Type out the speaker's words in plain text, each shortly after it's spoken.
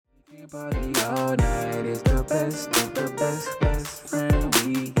party all night. It's the best of the best, best friend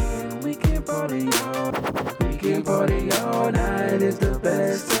weekend. We can party all night. It's the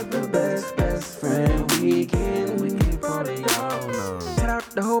best of the best, best friend weekend. We can party all night. Shout out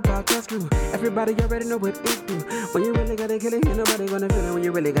the whole podcast crew. Everybody already know what it do. When you really gotta kill it, ain't nobody gonna feel it. When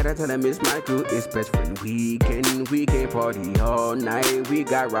you really gotta tell them it's my crew. It's best friend weekend. We can party all night. We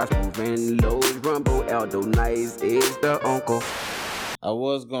got Ross moving, Lowe's, Rumble, Aldo, Nice. It's the uncle. I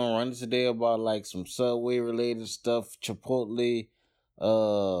was gonna run today about like some Subway related stuff, Chipotle,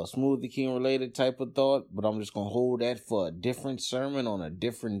 Smoothie King related type of thought, but I'm just gonna hold that for a different sermon on a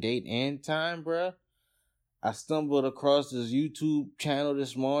different date and time, bruh. I stumbled across this YouTube channel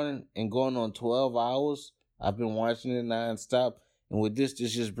this morning and going on 12 hours. I've been watching it nonstop, and with this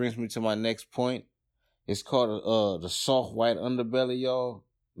just brings me to my next point. It's called the Soft White Underbelly, y'all.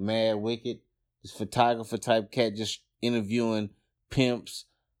 Mad wicked. This photographer type cat just interviewing pimps,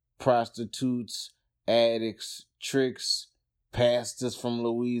 prostitutes, addicts, tricks, pastors from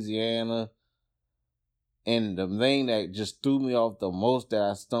Louisiana. And the thing that just threw me off the most, that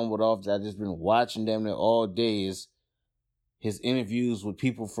I stumbled off, that I just been watching them there all day, is his interviews with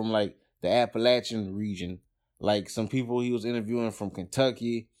people from like the Appalachian region. Like some people he was interviewing from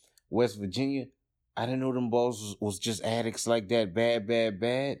Kentucky, West Virginia. I didn't know them boys was just addicts like that,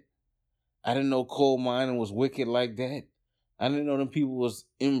 bad. I didn't know coal mining was wicked like that. I didn't know them people was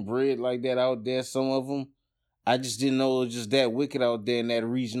inbred like that out there, some of them. I just didn't know it was just that wicked out there in that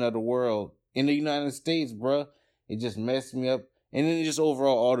region of the world. In the United States, bruh. It just messed me up. And then just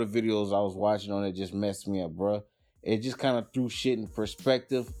overall, all the videos I was watching on it just messed me up, bruh. It just kind of threw shit in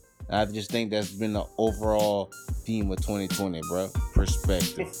perspective. I just think that's been the overall theme of 2020, bruh.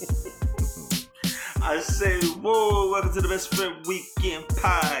 Perspective. I say, whoa, welcome to the Best Friend Weekend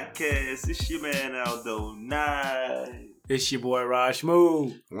Podcast. It's your man, Aldo Nice. It's your boy, Raj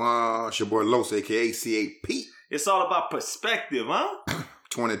Moo. Wow, it's your boy, Los, a.k.a. CAP. It's all about perspective, huh?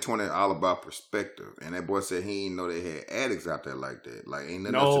 2020, all about perspective. And that boy said he didn't know they had addicts out there like that. Like, ain't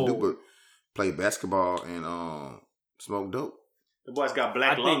nothing else to do but play basketball and smoke dope. The boy's got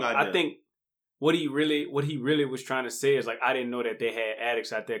black lung out there. I think what he really was trying to say is, like, I didn't know that they had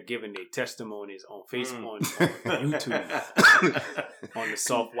addicts out there giving their testimonies on Facebook, on YouTube, on the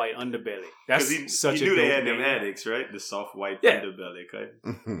Soft White Underbelly. That's such a dope name. He knew they had them addicts, right? The Soft White Underbelly, okay?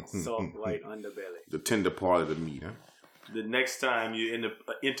 Soft White Underbelly. The tender part of the meat, huh? The next time you're in the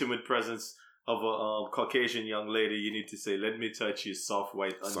intimate presence of a Caucasian young lady, you need to say, "Let me touch your soft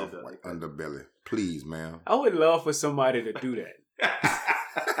white underbelly." Soft white underbelly. Please, ma'am. I would love for somebody to do that.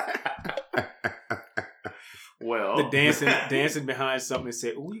 Well, the dancing behind something and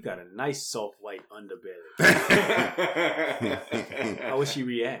say, "Oh, you got a nice soft white underbelly." How would she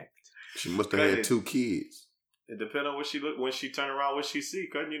react? She must have had 2 kids. It depends on what she look when she turn around, what she see.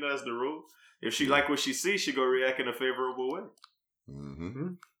 Cause you know that's the rule. If she like what she sees, she go react in a favorable way.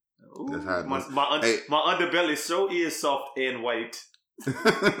 Mm-hmm. Ooh, that's how my underbelly so is soft and white.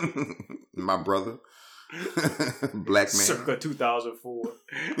 My brother, black man, circa 2004.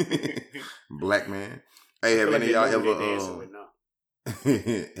 Black man. Hey, have any of y'all ever?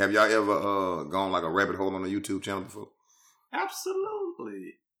 Have y'all ever gone like a rabbit hole on a YouTube channel before?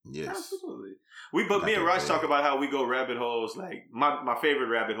 Absolutely. Yes. Absolutely. Me and Raj talk about how we go rabbit holes. Like my favorite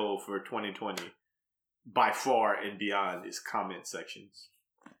rabbit hole for 2020, by far and beyond, is comment sections.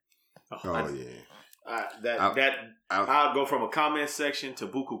 I'll go from a comment section to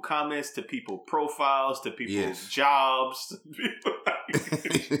buku comments to people profiles to people's jobs to people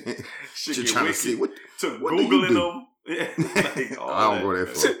just trying to see what Googling them. Like, I don't go that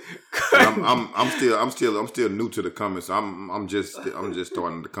far. I'm still new to the comments. I'm just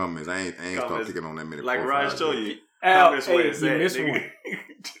starting the comments. I ain't started clicking on that many. Like Raj told you, you missed one.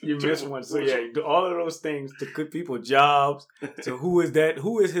 You missed one. So yeah, do all of those things to good people jobs. To who is that?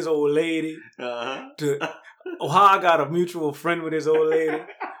 Who is his old lady? To how I got a mutual friend with his old lady.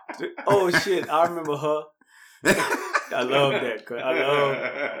 Oh shit, I remember her. I love that. Cause I love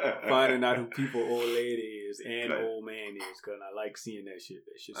finding out who people old lady is and old man is. Cause I like seeing that shit.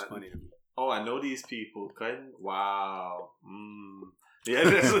 That shit's funny to me. Oh, I know these people. Wow. Yeah,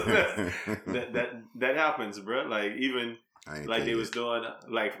 that happens, bro. Like even like they was doing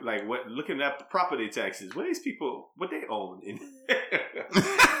like what looking at property taxes. What these people what they own?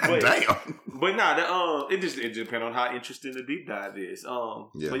 Damn. But nah, it depends on how interesting the deep dive is.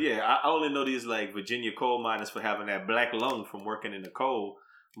 But yeah, I only know these like Virginia coal miners for having that black lung from working in the coal.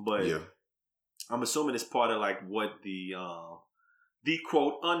 But I'm assuming it's part of like what the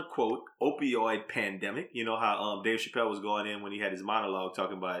quote unquote opioid pandemic. You know how Dave Chappelle was going in when he had his monologue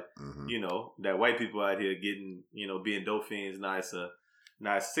talking about you know that white people out here getting being dope fiends, nice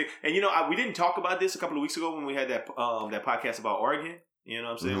Nice. And we didn't talk about this a couple of weeks ago when we had that podcast about Oregon. You know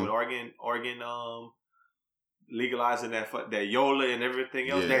what I'm saying? With Oregon legalizing that Yola and everything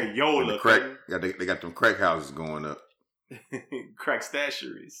else. Yeah. That Yola. They got them crack houses going up. Crack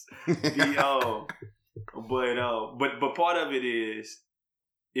stasheries. But part of it is,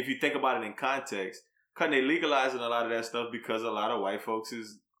 if you think about it in context, cause they legalizing a lot of that stuff because a lot of white folks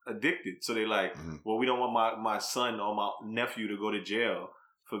is addicted. So they like, well, we don't want my son or my nephew to go to jail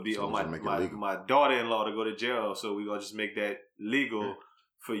or my daughter-in-law to go to jail. So we're gonna just make that legal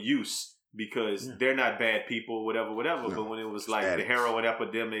for use because they're not bad people, whatever. No. But when it was like the heroin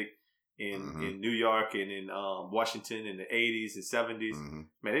epidemic in New York and in Washington in the 80s and 70s,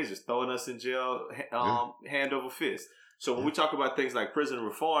 man, they just throwing us in jail hand over fist. So when we talk about things like prison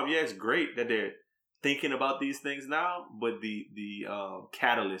reform, it's great that they're thinking about these things now, but the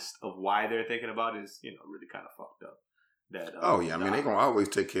catalyst of why they're thinking about it is, really kind of fucked up. I mean, they're gonna always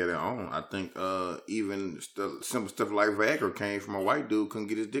take care of their own. I think even simple stuff like Viagra came from a white dude couldn't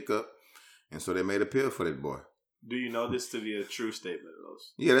get his dick up, and so they made a pill for that boy. Do you know this to be a true statement,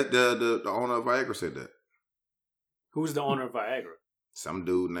 Los? Yeah, the owner of Viagra said that. Who's the owner of Viagra? Some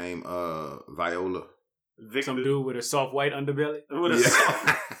dude named Viola. Some dude with a soft white underbelly.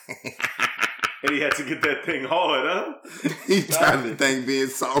 And he had to get that thing hard, huh? He tried the thing being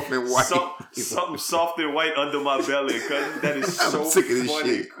soft and white. Something soft and white under my belly, cuz. That is so sick of this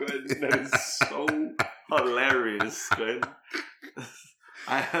funny, shit. cuz. That is so hilarious, cuz.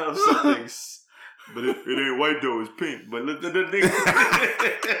 I have some things, but it ain't white though, it's pink. But look at the nigga.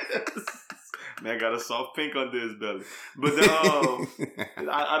 Man got a soft pink under his belly. But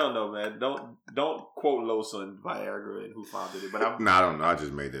I don't know, man. Don't quote Los on Viagra and who founded it. But I don't know. I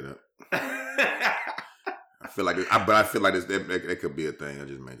just made it up. I feel like that could be a thing. I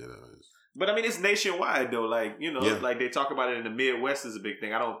just made it up. But I mean, it's nationwide though. Like like they talk about it in the Midwest is a big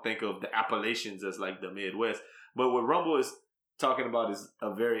thing. I don't think of the Appalachians as like the Midwest. But what Rumble is talking about is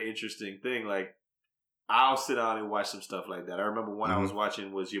a very interesting thing. Like, I'll sit down and watch some stuff like that. I remember one I was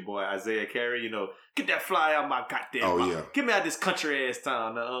watching was your boy Isaiah Carey. Get that fly out my goddamn Get me out this country ass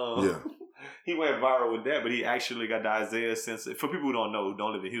town. He went viral with that, but he actually got the Isaiah sense. For people who don't know, who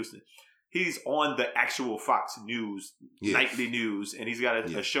don't live in Houston, he's on the actual Fox News, nightly news, and he's got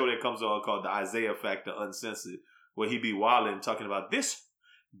a show that comes on called The Isaiah Factor Uncensored, where he be wilding, talking about this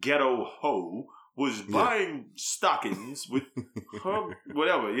ghetto hoe was buying stockings with her,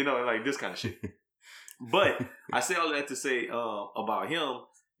 whatever, like this kind of shit. But I say all that to say about him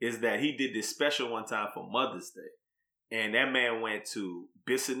is that he did this special one time for Mother's Day. And that man went to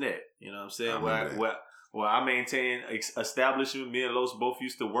Bissonnette, you know what I'm saying? Where I maintain establishment. Me and Los both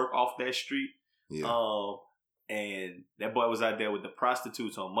used to work off that street. Yeah. And that boy was out there with the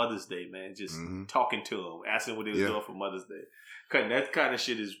prostitutes on Mother's Day, man, just talking to them, asking what they was doing for Mother's Day. Cause that kind of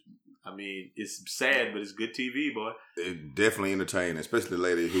shit is, I mean, it's sad, but it's good TV, boy. It definitely entertaining, especially the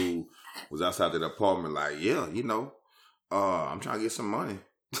lady who was outside the apartment like, I'm trying to get some money.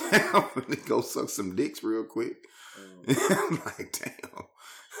 I'm going to go suck some dicks real quick. I'm like, damn.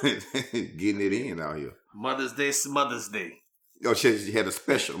 Getting it in out here. Mother's Day. Oh, she had a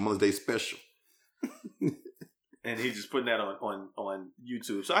special, Mother's Day special. And he's just putting that on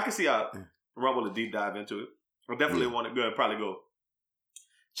YouTube. So I can see how Rumble to deep dive into it. I definitely want to probably go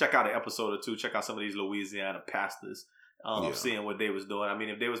check out an episode or two. Check out some of these Louisiana pastors, seeing what they was doing. I mean,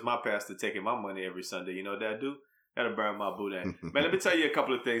 if they was my pastor taking my money every Sunday, you know what that'd do? That'll burn my boudin. Man, let me tell you a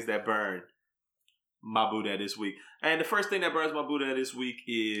couple of things that burn my boudin this week. And the first thing that burns my boudin this week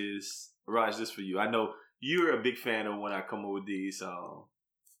is, Raj, this for you. I know you're a big fan of when I come up with these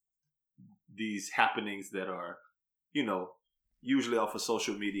happenings that are, usually off of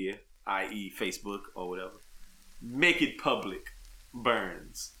social media, i.e. Facebook or whatever. Make it public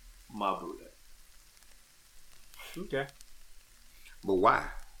burns my boudin. Okay. But why?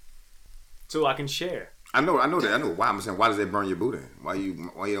 So I can share. I know that. I know why. I'm saying, why does that burn your boudin? Why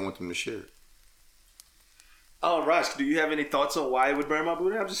you don't want them to share? Raj, do you have any thoughts on why it would burn my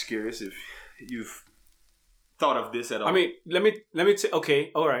boudin? I'm just curious if you've thought of this at all. I mean, let me.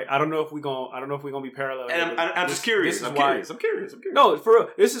 Okay, all right. I don't know if we're gonna be parallel. And I'm just curious. I'm curious. No, for real.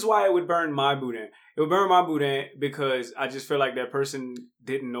 This is why it would burn my boudin. It would burn my boudin because I just feel like that person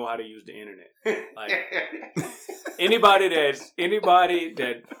didn't know how to use the internet. Like anybody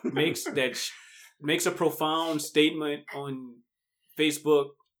that makes a profound statement on Facebook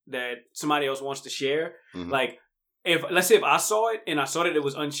that somebody else wants to share, like. Let's say if I saw it and I saw that it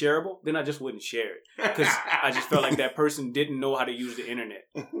was unshareable, then I just wouldn't share it because I just felt like that person didn't know how to use the internet.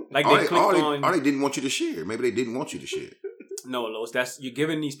 Like they clicked on. Or they didn't want you to share. Maybe they didn't want you to share. No, Los, you're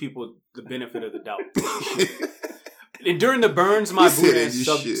giving these people the benefit of the doubt. And during the Burns My Boudin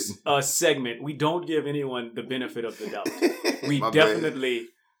segment, we don't give anyone the benefit of the doubt. We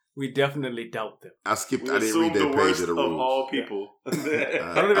definitely doubt them. I skipped. I didn't read that page of the rules. Of all people. I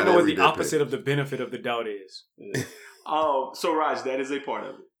don't even know what the opposite of the benefit of the doubt is. Yeah. So Raj, that is a part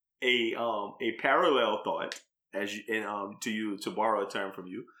of it. A parallel thought, to borrow a term from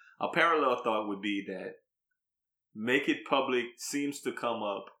you, a parallel thought would be that make it public seems to come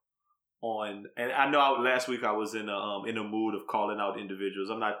up on, and I know last week I was in a mood of calling out individuals.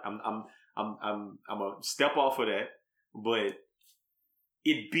 I'm a step off of that, but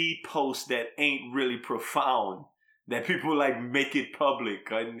it be posts that ain't really profound that people like make it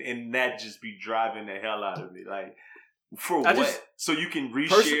public, and that just be driving the hell out of me. Like, for what? So you can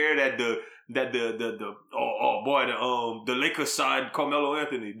reshare the Lakers signed Carmelo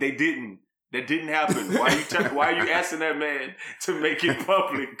Anthony. They didn't. That didn't happen. Why are you asking that man to make it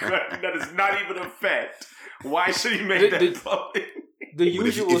public? That is not even a fact. Why should he make that public? The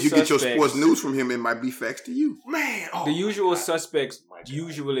usual if you get your sports news from him, it might be facts to you. Man, the usual suspects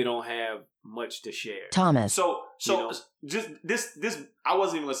usually don't have much to share. Thomas. So just this I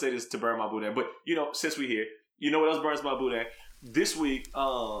wasn't even gonna say this to burn my boudin, but since we're here, you know what else burns my boudin? This week,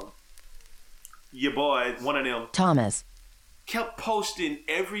 your boy, one of them, Thomas, kept posting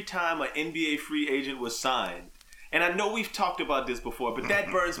every time an NBA free agent was signed. And I know we've talked about this before, but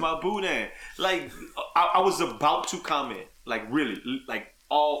that burns my boudin. Like, I was about to comment, like, really, like,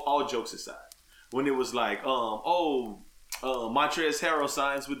 all jokes aside, when it was like, Montrezl Harrell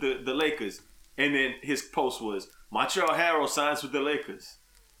signs with the Lakers. And then his post was, Montrezl Harrell signs with the Lakers.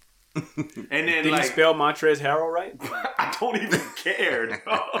 And then, did he spell Montrezl Harrell right? I don't even care.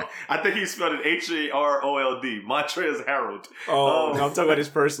 I think he spelled it Harold. Montrezl Harrell. No, I'm talking about his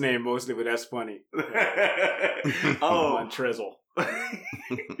first name mostly, but that's funny. Montrezl.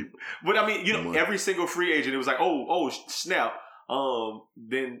 But I mean, every single free agent, it was like, oh, snap.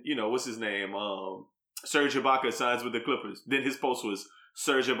 Then what's his name? Serge Ibaka signs with the Clippers. Then his post was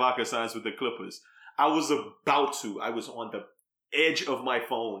Serge Ibaka signs with the Clippers. I was on the edge of my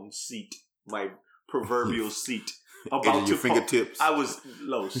phone seat, my proverbial seat, about to fingertips. I was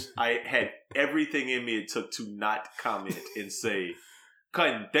Los. I had everything in me it took to not comment and say,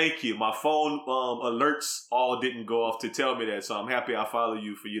 "Cutting, thank you. My phone alerts all didn't go off to tell me that, so I'm happy I follow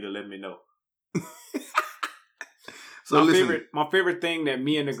you for you to let me know." My favorite thing that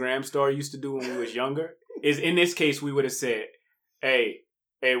me and the Graham Star used to do when we was younger is, in this case, we would have said, "Hey,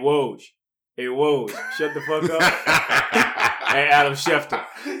 Woj, shut the fuck up." Hey, Adam Schefter,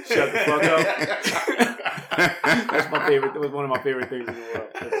 shut the fuck up. That's my favorite. That was one of my favorite things in the world.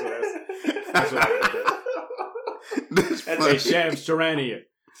 That's what I would do. Hey, Shams Charania.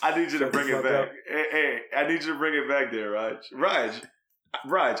 I need you to bring it back. Hey, I need you to bring it back there, Raj,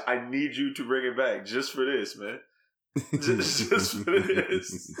 I need you to bring it back just for this, man. Just for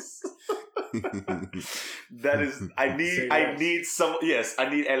this. That is, I need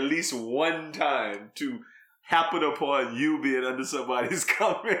at least one time to happen upon you being under somebody's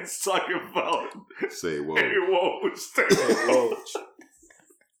comments talking about say whoa. Hey, whoa. Say whoa.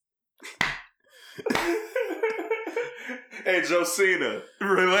 Hey, Josina,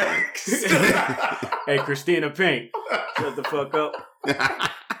 relax. Hey, Christina Pink, shut the fuck up.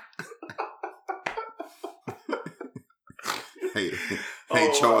 Hey,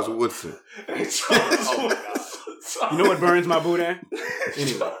 Charles Woodson. Hey, Charles Woodson. You know what burns my boudin?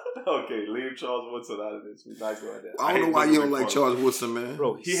 Anyway. Okay, leave Charles Woodson out of this. We're not going there. I don't know why you don't like Charles Woodson, man.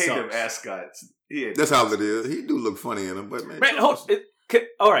 Bro, he hates them ascots. That's how it is. He do look funny in them, but man all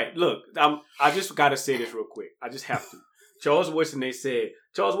right, look, I just got to say this real quick. I just have to. Charles Woodson, they said,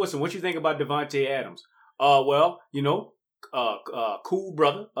 Charles Woodson, what you think about Devontae Adams? Well, cool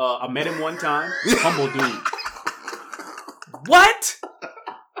brother. I met him one time. Humble dude. What?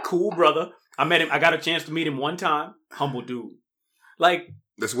 Cool brother. I met him. I got a chance to meet him one time. Humble dude. Like,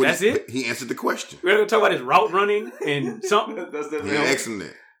 that's it? He answered the question. We're going to talk about his route running and something. That's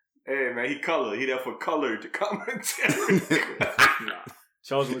excellent. Hey, man, he there for colored commentary. Nah,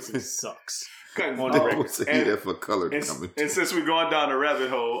 Charles Woodson sucks. He there for colored commentary. And since we're going down the rabbit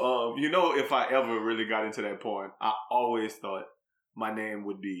hole, if I ever really got into that porn, I always thought my name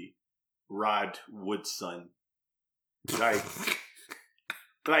would be Rod Woodson.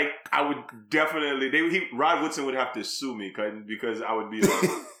 Like I would definitely. Rod Woodson would have to sue me because I would be like,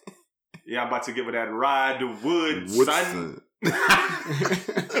 yeah, I'm about to give her that Rod Woodson.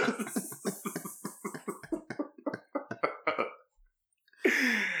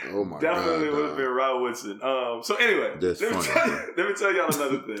 Oh my definitely God, would have been Rod Woodson. So anyway, let me tell y'all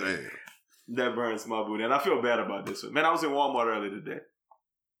another thing that burns my booty, and I feel bad about this one. Man, I was in Walmart earlier today.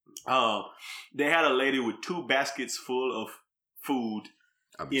 They had a lady with 2 baskets full of food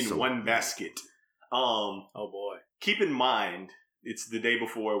in one basket. Oh boy! Keep in mind, it's the day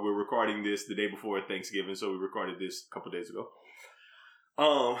before we're recording this. The day before Thanksgiving, so we recorded this a couple days ago.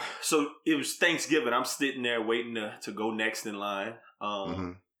 So it was Thanksgiving. I'm sitting there waiting to go next in line.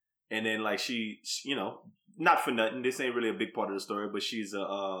 And then like she, you know, not for nothing. This ain't really a big part of the story, but she's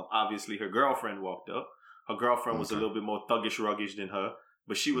obviously her girlfriend walked up. Her girlfriend was a little bit more thuggish, ruggish than her,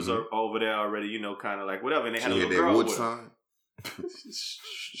 but she was over there already, you know, kind of like whatever. And they had a little girl with her.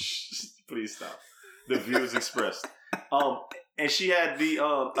 Please stop. The views expressed. And she had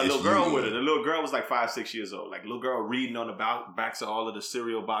a little girl with her. The little girl was like 5-6 years old. Like little girl reading on the backs of all of the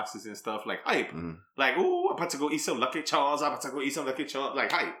cereal boxes and stuff. Like hype. Like, ooh, I'm about to go eat some Lucky Charms. I'm about to go eat some Lucky Charms.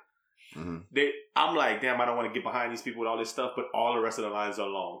 Like hype. I'm like, damn, I don't want to get behind these people with all this stuff, but all the rest of the lines are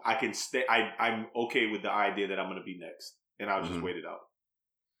long. I can stay. I'm okay with the idea that I'm going to be next, and I'll just wait it out.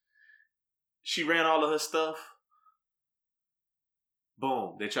 She ran all of her stuff.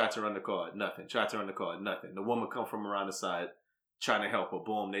 Boom. They tried to run the card. Nothing. Tried to run the card. Nothing. The woman come from around the side trying to help her.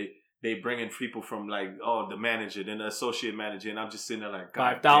 Boom. They bring in people from like, the manager, then the associate manager, and I'm just sitting there like,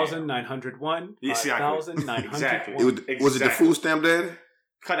 5,901. Yeah, 5,901. Exactly. Was it the food stamp daddy?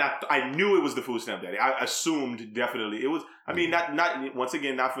 I knew it was the food stamp daddy. I assumed definitely it was. I mean, not once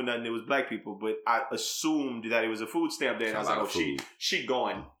again, not for nothing. It was black people, but I assumed that it was a food stamp daddy. I was like, oh, she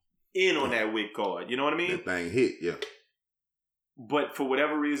going in on that WIC card. You know what I mean? That thing hit, yeah. But for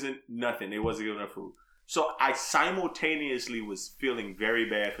whatever reason, nothing. They wasn't giving her food. So I simultaneously was feeling very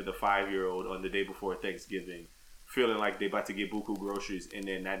bad for the 5-year-old on the day before Thanksgiving, feeling like they about to get buku groceries and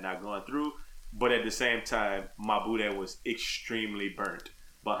then that not going through. But at the same time, my boudin was extremely burnt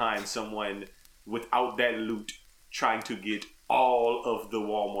behind someone without that loot trying to get all of the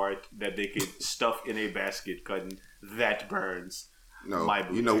Walmart that they could stuff in a basket cutting. That burns. No, my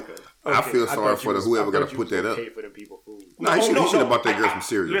boudin. You know, I feel sorry for whoever got to put that up. For the people food. No, you should have bought that girl some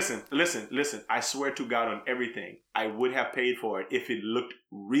cereal. Listen. I swear to God on everything, I would have paid for it if it looked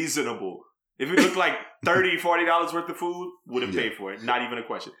reasonable. If it looked like $30, $40 worth of food, would have paid for it. Not even a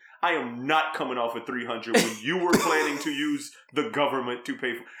question. I am not coming off at $300 when you were planning to use the government to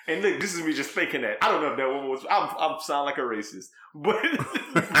pay for. And look, this is me just faking that. I don't know if that woman was. I sound like a racist, but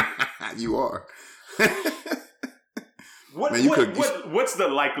you are. What's the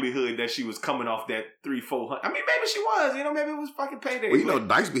likelihood that she was coming off that $300-$400? I mean, maybe she was. You know, maybe it was fucking payday. Well, you know,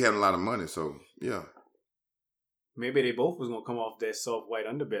 Dice be having a lot of money, so yeah. Maybe they both was gonna come off that soft white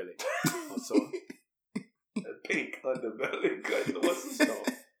underbelly. So that pink underbelly. What's the stuff?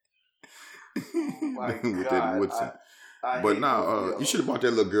 My with God, that Woodson. But now, you should have bought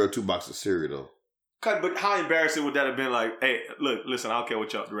that little girl 2 boxes of cereal though. But how embarrassing would that have been? Like, hey, look, listen, I don't care what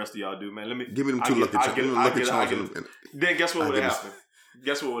the rest of y'all do, man. Let me give me them 2 Lucky Charms. Then guess what would have happened?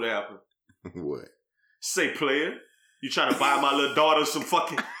 Guess what would have happened? What? Say, player, you trying to buy my little daughter some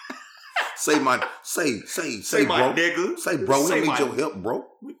fucking? Say my bro. Nigga. Say bro. We don't need your help, bro.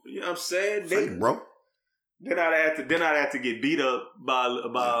 You know what I'm saying? Say bro. Then I'd have to get beat up by a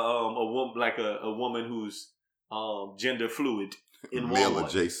woman, like a woman who's gender fluid in Walmart. Male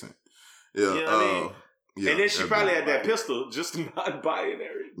adjacent. Yeah. You know what I mean? Yeah, and then she probably had that pistol, just not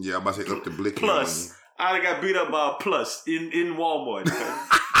binary. Yeah, I'm about to say up the blick. Plus, I got beat up by a plus in Walmart.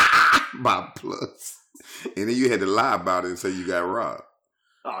 By a plus. And then you had to lie about it and say you got robbed.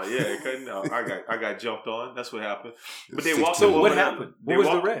 Oh yeah, no, I got jumped on. That's what happened. But they walked. So what happened? What was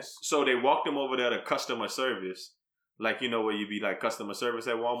the rest? So they walked them over there to customer service, like you know where you be like customer service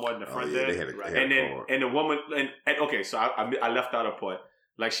at Walmart in the front there. They had a and the woman and okay, so I left out a part.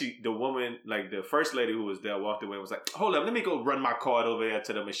 Like the woman, like the first lady who was there walked away and was like, "Hold up, let me go run my card over there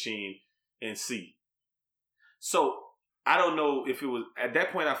to the machine and see." So I don't know if it was at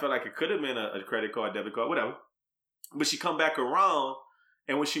that point. I felt like it could have been a credit card, debit card, whatever. But she come back around.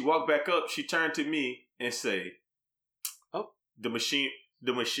 And when she walked back up, she turned to me and said, "Oh, the machine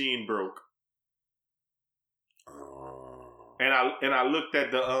broke." And I looked at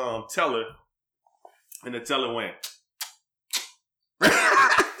the teller, and the teller went.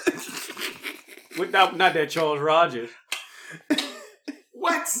 Without not that Charles Rogers.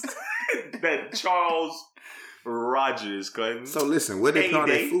 What? That Charles Rogers, cousin. So listen, where they put all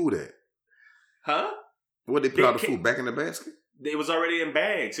that food at? Huh? Where they put all the food back in the basket? It was already in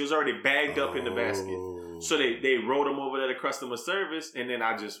bags. It was already bagged up in the basket. So they rolled them over there to customer service, and then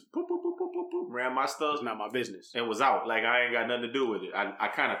I just ran my stuff. It's not my business. And was out. Like I ain't got nothing to do with it. I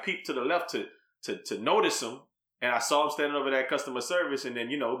kind of peeped to the left to notice them, and I saw him standing over there at customer service, and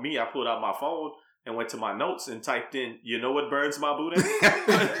then, you know, I pulled out my phone and went to my notes and typed in, "You know what burns my boudin?"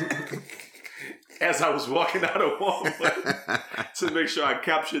 as I was walking out of Walmart to make sure I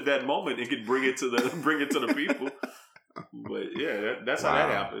captured that moment and could bring it to the people. But yeah, that's how that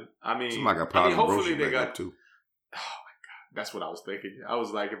happened. I mean, hopefully they got too. Oh my God, that's what I was thinking. I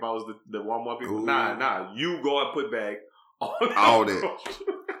was like, if I was the Walmart people, nah, you go and put back all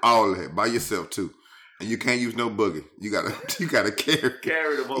that by yourself too. And you can't use no boogie. You gotta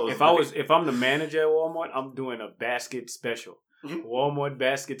carry the most. If I'm the manager at Walmart, I'm doing a basket special. Mm-hmm. Walmart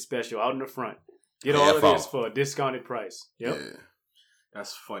basket special out in the front. Get all of this for a discounted price. Yep. Yeah.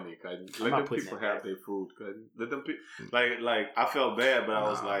 That's funny. Let them people have their food. Let them like I felt bad, but I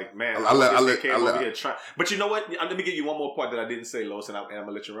was like, man, I came over here trying. But you know what? Let me give you one more part that I didn't say, Los, and I'm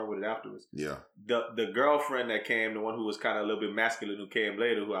gonna let you run with it afterwards. Yeah. The girlfriend that came, the one who was kind of a little bit masculine, who came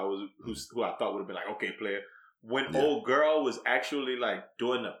later, who I thought would have been like, okay, player. When old girl was actually like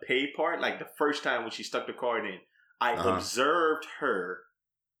doing the pay part, like the first time when she stuck the card in, I observed her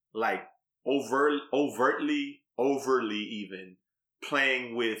like overtly even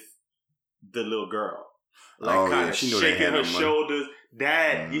playing with the little girl, like kind of shaking her shoulders.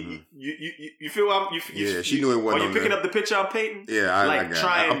 Dad, you feel what she knew it wasn't. Are you picking up the picture I'm painting? Yeah, I got it.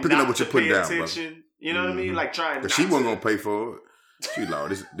 I'm picking up what you're putting down, bro. You know what I mean? Like trying. But she wasn't gonna pay for it. She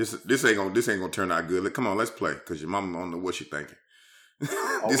like, this ain't gonna turn out good. Like, come on, let's play, because your mama don't know what she thinking.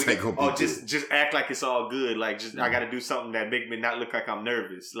 This ain't gonna be good. Just act like it's all good. Like, I got to do something that make me not look like I'm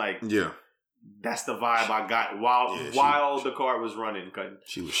nervous. Like, that's the vibe I got while the car was running.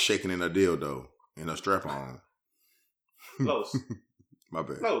 She was shaking in her dildo in her strap on. Close. My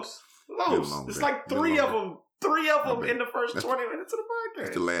bad. Close. It's like three of them in the first 20 minutes of the podcast.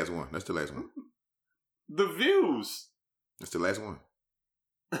 That's the last one. The views. That's the last one.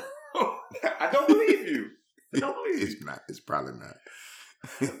 I don't believe you. It's not. It's probably not.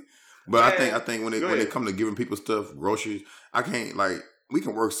 But man, I think when it comes to giving people stuff, groceries, I can't we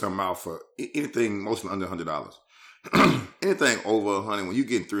can work something out for anything mostly under $100. Anything over $100, when you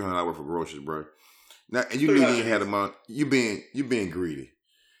getting $300 worth of groceries, bro. Now, and you didn't even have the money. You being greedy.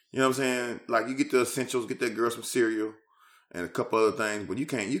 You know what I'm saying? Like, you get the essentials, get that girl some cereal and a couple other things, but you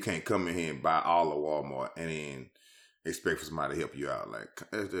can't come in here and buy all of Walmart and then expect for somebody to help you out. Like,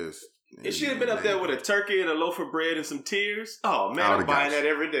 it's just. It should have been up there with a turkey and a loaf of bread and some tears. Oh man, I'm buying that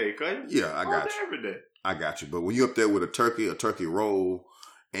every day, cuz. Yeah, I got you. Every day. I got you. But when you up there with a turkey roll,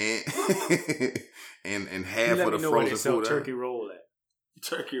 and and half of the frozen food, turkey roll at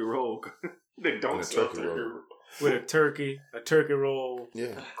turkey roll. They don't sell turkey roll. With a turkey roll,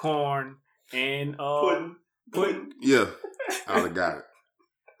 corn, and pudding. Yeah, I would have got it.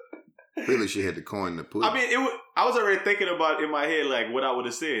 Really, she had the corn and the pudding. I mean, I was already thinking about in my head like what I would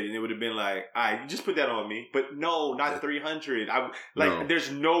have said, and it would have been like, "All right, just put that on me." But no, not $300.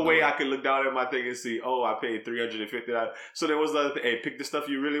 There's no way I could look down at my thing and see, oh, I paid $350. So there was the other thing. Hey, pick the stuff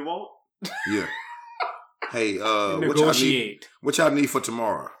you really want. Yeah. Hey, negotiate. What y'all need for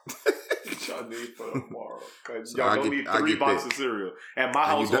tomorrow? What y'all need for tomorrow? Cause y'all don't need 3 boxes of cereal. At my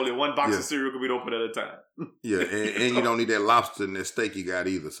house, only 1 box of cereal can be open at a time. Yeah, and you don't need that lobster and that steak you got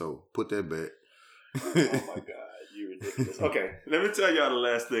either. So put that back. Oh my God, you ridiculous. Okay, let me tell y'all the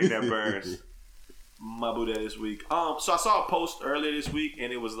last thing that burns my Buddha this week. So I saw a post earlier this week,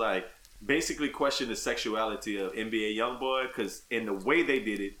 and it was like basically question the sexuality of NBA YoungBoy, because in the way they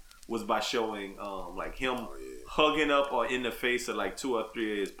did it was by showing like him hugging up or in the face of like 2 or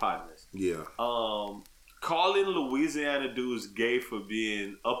 3 of his partners. Yeah. Calling Louisiana dudes gay for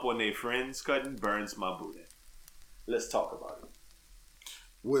being up on their friends cutting burns my Buddha. Let's talk about it.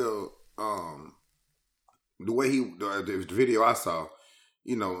 Well, the way the video I saw,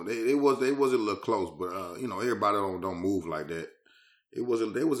 you know, it was a little close, but you know, everybody don't move like that. They was a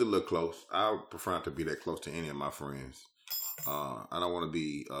little close. I prefer not to be that close to any of my friends. I don't want to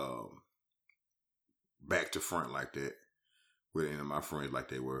be back to front like that with any of my friends like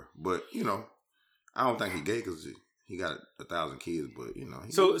they were. But you know, I don't think he gay because he got 1,000 kids. But you know,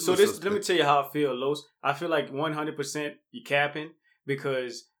 so this. Let me tell you how I feel, Los. I feel like 100% you capping,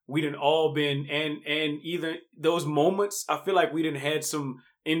 because we done all been and either those moments. I feel like we done had some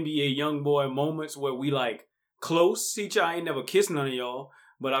NBA YoungBoy moments where we like close each other. I ain't never kissed none of y'all,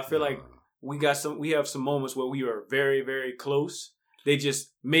 but I feel like we have some moments where we are very, very close. They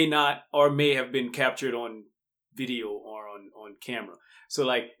just may not or may have been captured on video or on camera. So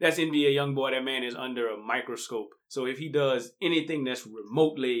like that's NBA YoungBoy. That man is under a microscope. So if he does anything that's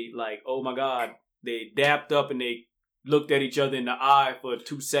remotely like, oh my God, they dapped up and they looked at each other in the eye for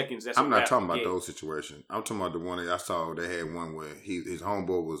 2 seconds. I'm not talking about those situations. I'm talking about the one that I saw. They had one where his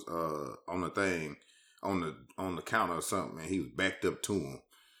homeboy was on the thing on the counter or something, and he was backed up to him,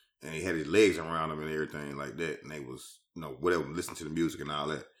 and he had his legs around him and everything like that, and they was, you know, whatever, listening to the music and all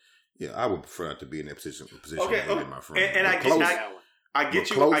that. Yeah, I would prefer not to be in that position. Okay, my friend. And I get you. I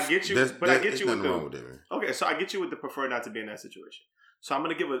get you with that. Okay, so I get you with the prefer not to be in that situation. So I'm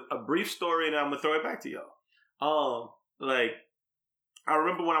gonna give a brief story and I'm gonna throw it back to y'all. Like I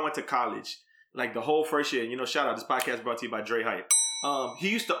remember when I went to college, like the whole first year. Shout out, this podcast brought to you by Dre Hype. He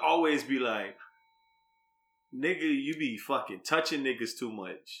used to always be like, "Nigga, you be fucking touching niggas too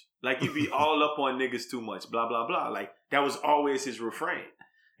much. Like you be all up on niggas too much. Blah blah blah." Like that was always his refrain.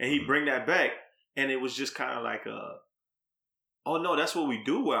 And he'd bring that back, and it was just kind of like oh no, that's what we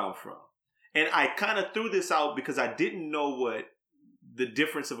do where I'm from. And I kind of threw this out because I didn't know what the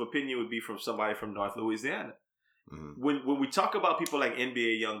difference of opinion would be from somebody from North Louisiana. Mm-hmm. When we talk about people like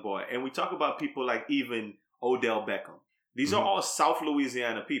NBA Youngboy, and we talk about people like even Odell Beckham, these are all South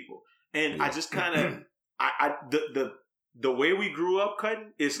Louisiana people. And I just kind of, the way we grew up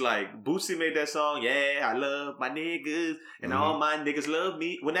cutting is like Bootsy made that song, "Yeah, I love my niggas and all my niggas love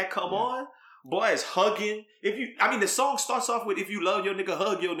me." When that come on, boys hugging. The song starts off with, "If you love your nigga,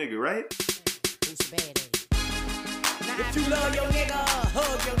 hug your nigga," right? If you love your nigga,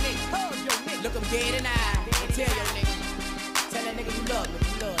 hug your nigga. Hug your nigga. Look him dead in the eye and tell your nigga. Tell that nigga you love him.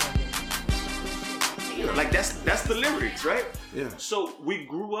 You love him. Like that's the lyrics, right? Yeah. So we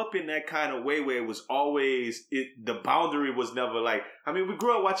grew up in that kind of way where it was always the boundary was never like. We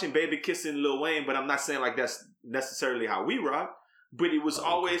grew up watching Baby kissing Lil Wayne, but I'm not saying like that's necessarily how we rock. But it was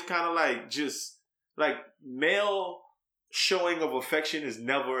always kind of like just like male showing of affection is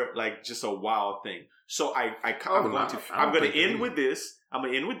never like just a wild thing. So I'm going to end with this. I'm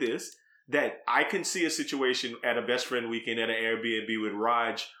going to end with this, that I can see a situation at a best friend weekend at an Airbnb with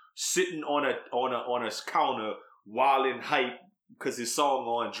Raj sitting on a counter wilding hype because his song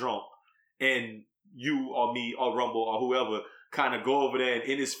on drunk, and you or me or Rumble or whoever kind of go over there and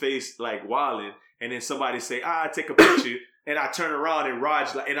in his face like wilding, and then somebody say, take a picture, and I turn around and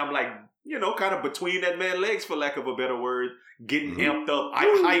Raj and I'm like, kind of between that man's legs, for lack of a better word, getting amped up,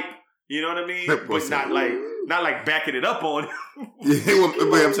 hype. You know what I mean? But not like backing it up on him.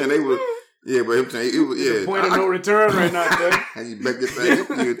 But I'm saying they were. Yeah, but I'm saying it was. Yeah, point of no return right now. And you back this thing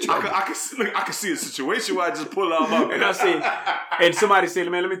up. I can see a situation where I just pull out my. And I say, and somebody say,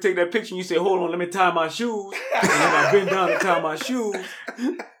 "Man, let me take that picture." And you say, "Hold on, let me tie my shoes." And then I bend down to tie my shoes.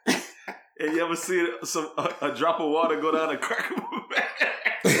 And you ever see a drop of water go down a crack of my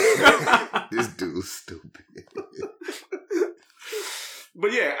back? This dude's stupid.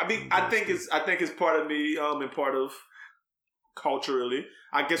 But yeah, I think it's part of me, and part of culturally.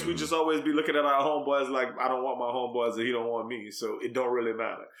 I guess we just always be looking at our homeboys like, I don't want my homeboys and he don't want me, so it don't really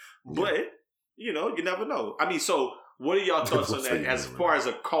matter. Yeah. But you never know. So what are y'all thoughts on that as far as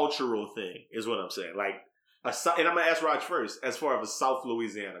a cultural thing? Is what I'm saying. Like, and I'm gonna ask Raj first, as far as a South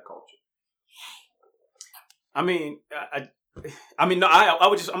Louisiana culture. I would I'm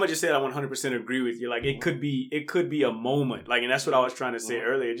gonna just say I 100% agree with you. Like it could be a moment. Like, and that's what I was trying to say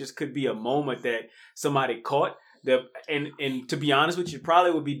earlier. It just could be a moment that somebody caught that, and to be honest with you,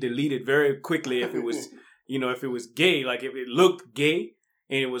 probably would be deleted very quickly if it was, if it was gay. Like if it looked gay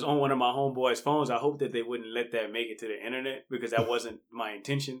and it was on one of my homeboys' phones, I hope that they wouldn't let that make it to the internet, because that wasn't my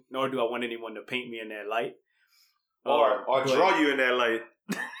intention. Nor do I want anyone to paint me in that light, or draw you in that light,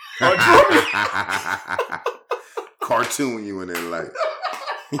 or draw me. Cartoon you in there like.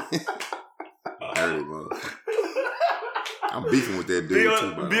 I'm beefing with that dude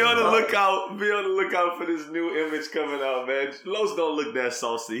too. Be on the lookout for this new image coming out, man. Los don't look that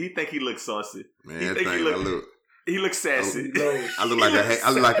saucy. He think he looks saucy. Man, he looks sassy. I look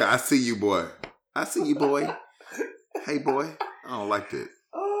like I see you, boy. I see you, boy. Hey, boy. I don't like that.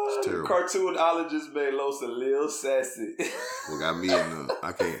 It's terrible. Cartoonologist made Los a little sassy. Well, got me in the.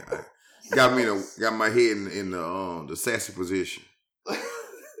 I can't. Got my head in the sassy position.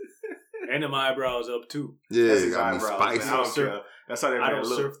 And my eyebrows up too. Yeah, it got me spicy. That's how they I don't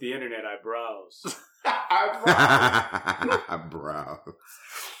look. surf the internet. I browse. Eyebrows.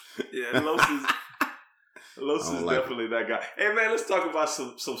 Yeah, Los is definitely that guy. Hey man, let's talk about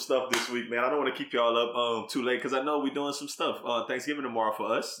some stuff this week, man. I don't want to keep y'all up too late because I know we're doing some stuff. Thanksgiving tomorrow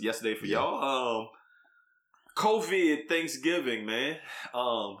for us. Yesterday for y'all. COVID Thanksgiving, man.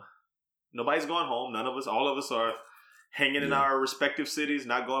 Nobody's going home. None of us. All of us are hanging in our respective cities,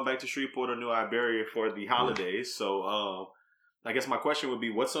 not going back to Shreveport or New Iberia for the holidays. So, I guess my question would be,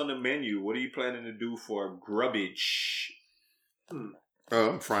 what's on the menu? What are you planning to do for grubbage?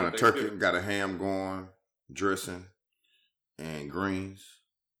 I'm frying a turkey. Got a ham going, dressing, and greens.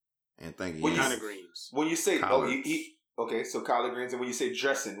 And what kind of greens? When you say okay, so collard greens, and when you say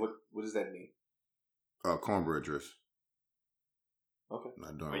dressing, what does that mean? Cornbread dressing. Okay.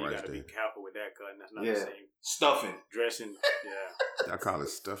 Not doing rice day. You gotta be careful with that, cuz that's not the same. Stuffing. Dressing. Yeah. I call it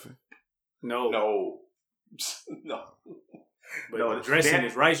stuffing. No. But no, dressing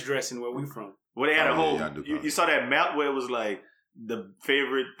is rice dressing where we from. Well, they had a whole. You saw that map where it was like the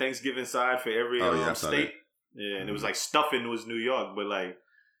favorite Thanksgiving side for every state. Yeah, and it was like stuffing was New York, but like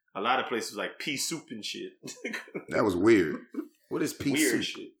a lot of places was like pea soup and shit. That was weird. What is pea soup?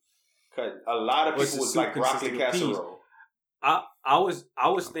 Shit. Cause a lot of people was like broccoli casserole. I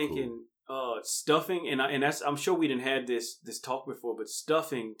was thinking stuffing, and that's, I'm sure we didn't had this talk before, but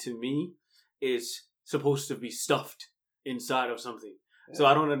stuffing to me is supposed to be stuffed inside of something. Yeah. So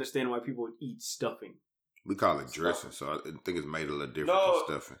I don't understand why people would eat stuffing. We call it dressing, so I think it's made a little different than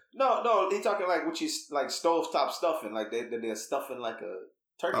stuffing. No, they talking like which is like stovetop stuffing, like they're stuffing like a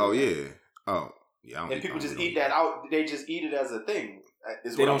turkey. Oh yeah, oh yeah. And people just eat that out. They just eat it as a thing.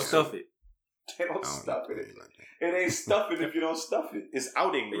 They don't stuff it. They don't stuff it. It ain't stuffing if you don't stuff it. It's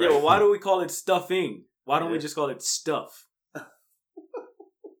outing. Right? Yeah, well, why do we call it stuffing? Why don't we just call it stuff?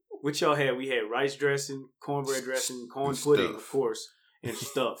 What y'all had? We had rice dressing, cornbread dressing, corn pudding, of course, and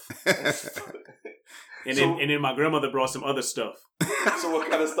stuff. And then my grandmother brought some other stuff. So what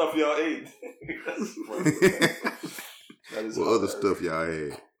kind of stuff y'all ate? What other stuff y'all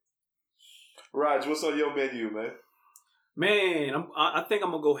had? Raj, what's on your menu, man? Man, I think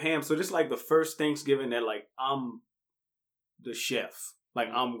I'm gonna go ham. So this is like the first Thanksgiving that like I'm the chef. Like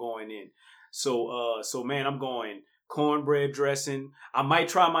I'm going in. So man, I'm going cornbread dressing. I might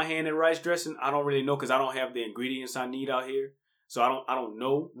try my hand at rice dressing. I don't really know because I don't have the ingredients I need out here. So I don't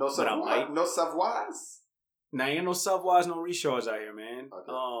know. No Savoy? No Savoys? Nah, ain't no Savoys, no Richards out here, man.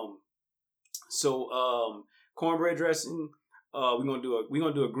 Okay. So cornbread dressing. We're gonna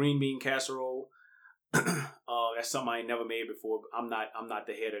do a green bean casserole. That's something I ain't never made before. But I'm not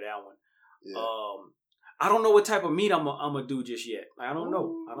the head of that one. Yeah. I don't know what type of meat I'm gonna do just yet. I don't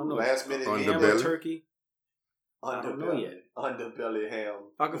know. Last minute ham or turkey. I don't know yet. Underbelly ham.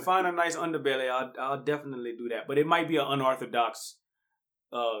 If I can find a nice underbelly, I'll definitely do that. But it might be an unorthodox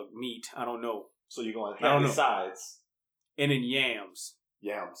meat. I don't know. So you're going ham sides. And then yams.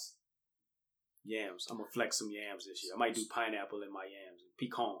 Yams. I'm gonna flex some yams this year. I might do pineapple in my yams and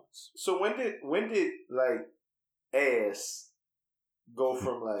pecans. So when did like ass go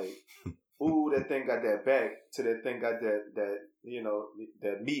from like ooh that thing got that back to that thing got that you know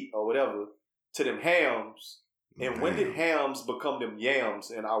that meat or whatever to them hams? And when did hams become them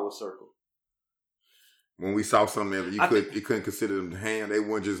yams in our circle? When we saw something that you couldn't consider them ham, they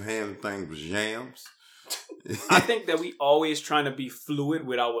weren't just ham, things was yams. I think that we always trying to be fluid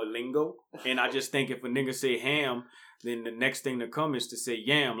with our lingo, and I just think if a nigga say ham, then the next thing to come is to say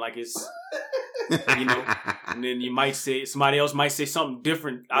yam, like it's you know, and then you might say somebody else might say something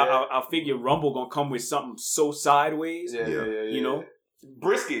different. Yeah. I figure Rumble gonna come with something so sideways. Yeah. You know,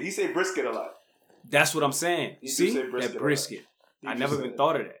 brisket. He say brisket a lot. That's what I'm saying. You see that brisket? I never even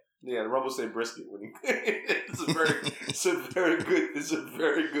thought of that. Yeah, Rumble say brisket when he. It's a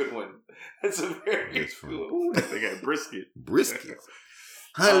very good one. It's a very good one. Ooh, they got brisket. Brisket.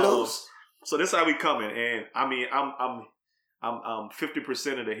 Hello. So this is how we coming, and I mean, I'm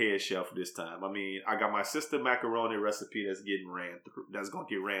 50% of the head chef this time. I mean, I got my sister macaroni recipe that's gonna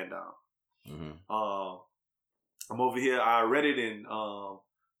get ran down. Mm-hmm. I'm over here. I read it and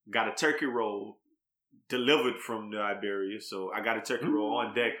got a turkey roll delivered from the Iberia. So I got a turkey roll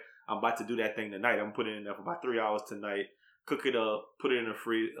on deck. I'm about to do that thing tonight. I'm putting it in there for about 3 hours tonight. Cook it up, put it in the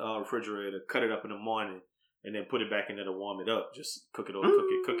refrigerator, cut it up in the morning, and then put it back in there to warm it up. Just cook it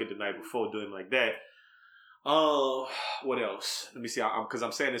the night before, doing like that. What else? Let me see. Because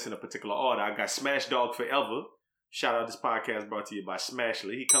I'm saying this in a particular order. I got Smash Dog Forever. Shout out, this podcast brought to you by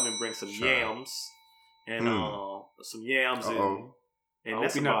Smashly. He come and bring some yams and some yams and I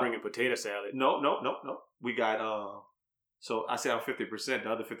hope you're not bringing potato salad. No. We got so I said I'm 50%. The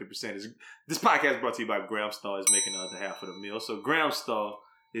other 50% is this podcast brought to you by Graham Star is making the other half of the meal. So Graham Star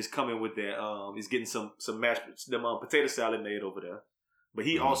is coming with that. He's getting some mashed potato salad made over there, but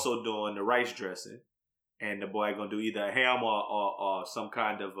he also doing the rice dressing. And the boy gonna do either a ham or some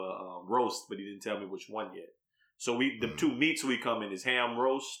kind of a roast, but he didn't tell me which one yet. So the two meats we come in is ham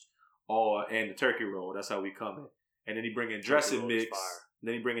roast and the turkey roll. That's how we come in. And then he bring in dressing mix.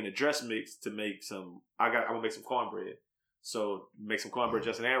 Then he bring in the dress mix to make some. I'm gonna make some cornbread. So make some cornbread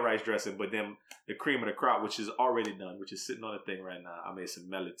dressing and rice dressing. But then the cream of the crop, which is already done, which is sitting on the thing right now. I made some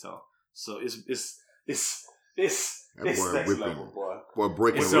melatonin. So it's next level, boy. Boy,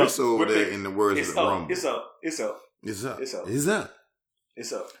 breaking whistle over there in the words of the Rumble. It's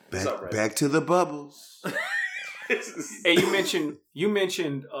up. Back to the bubbles. Hey, you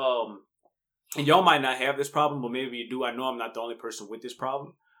mentioned and y'all might not have this problem, but maybe you do. I know I'm not the only person with this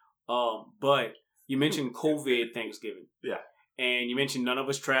problem. But you mentioned COVID Thanksgiving. Yeah. And you mentioned none of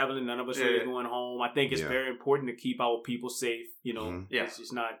us traveling, none of us really going home. I think it's very important to keep our people safe. You know, it's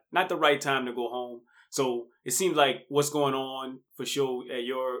just not the right time to go home. So it seems like what's going on for sure at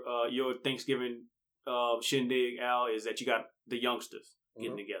your Thanksgiving shindig, Al, is that you got the youngsters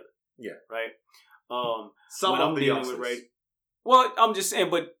getting together. Yeah. Right. Some of the youngsters. With, right. Well, I'm just saying,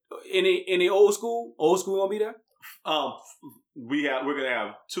 but any old school gonna be there? We're gonna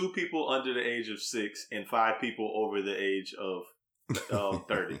have 2 people under the age of 6 and 5 people over the age of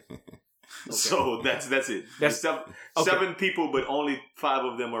 30. Okay. So that's it. That's 7 people, but only 5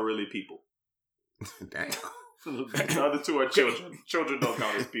 of them are really people. Damn. The other 2 are children. Children don't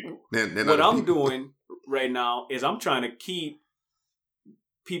count as people. What I'm doing right now is I'm trying to keep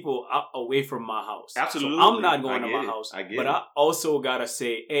people away from my house. Absolutely. So I'm not going to my house. But I also gotta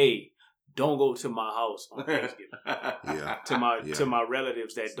say, hey, don't go to my house on Thanksgiving. To my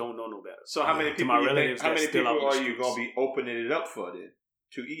relatives that don't know no better. So how many people? How many people are you gonna be opening it up for then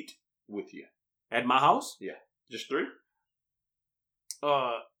to eat with you at my house? Yeah, just 3.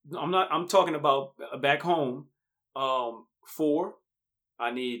 I'm talking about back home. 4.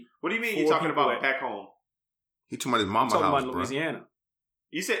 I need. What do you mean? You're talking about back home? He talking about his mama's house, about Louisiana.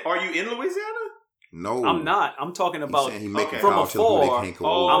 You said, are you in Louisiana? No, I'm not. I'm talking about he from afar.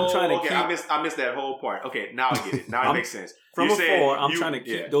 I'm trying to keep. I missed that whole part. Okay, now I get it. Now it makes sense. From afar, I'm trying to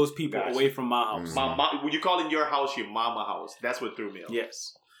keep those people away from my house. Mm-hmm. You calling your house your mama house? That's what threw me off.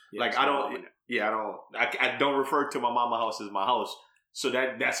 Yes. Like I don't refer to my mama house as my house. So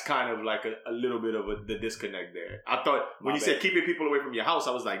that's kind of like a little bit of the disconnect there. I thought when you said keeping people away from your house,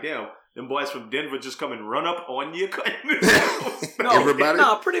 I was like, damn, them boys from Denver just come and run up on you. Everybody?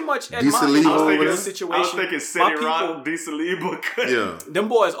 No, pretty much at my situation. I was thinking City Rock, D. Saliba. Yeah. Them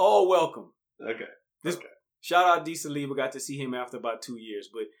boys all welcome. Okay. Shout out D. Saliba. Got to see him after about 2 years.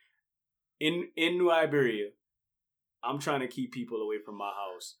 But in New Iberia, I'm trying to keep people away from my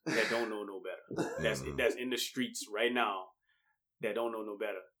house that don't know no better. That's in the streets right now. That don't know no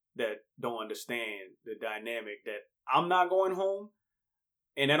better, that don't understand the dynamic that I'm not going home.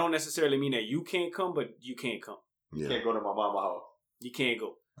 And that don't necessarily mean that you can't come, but you can't come. You can't go to my mama house. You can't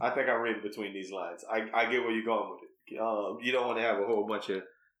go. I think I'm reading between these lines. I get where you're going with it. You don't want to have a whole bunch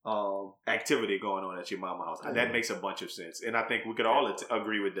of activity going on at your mama house. That makes a bunch of sense. And I think we could all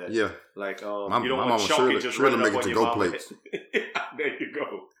agree with that. Yeah. Like, you don't want Shonky just running up on your mama. Plates. There you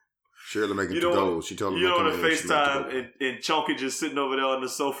go. Shirley making to go. She told me you don't want to FaceTime and Chonky just sitting over there on the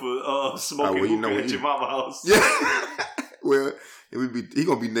sofa smoking at your mama house. Yeah. Well, he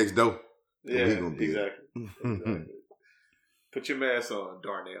gonna be next door. Yeah, exactly. Put your mask on,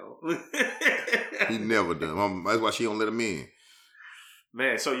 Darnell. He never done. That's why she don't let him in.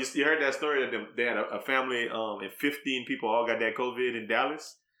 Man, so you heard that story that they had a family and 15 people all got that COVID in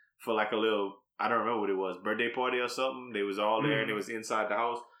Dallas for like a little, I don't remember what it was, birthday party or something. They was all there and it was inside the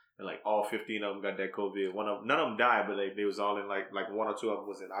house. And like all 15 of them got that COVID. None of them died, but they was all in like 1 or 2 of them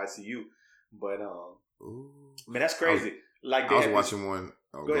was in ICU. But man, that's crazy. I was watching one.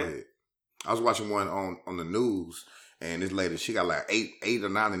 Oh, go ahead. I was watching one on the news, and this lady, she got like 8 or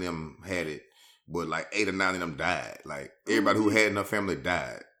 9 of them had it, but like 8 or 9 of them died. Like everybody who had in her family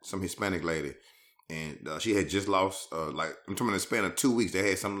died. Some Hispanic lady, and she had just lost. Like I'm talking in the span of 2 weeks, they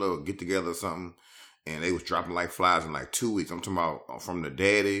had some little get together or something. And they was dropping like flies in like 2 weeks. I'm talking about from the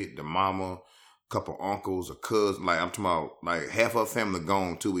daddy, the mama, a couple uncles, a cousin. Like I'm talking about like half her family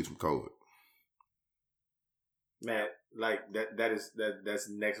gone 2 weeks from COVID. Man, like that's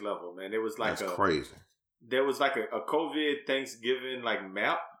next level, man. It was like that's crazy. There was like a COVID Thanksgiving like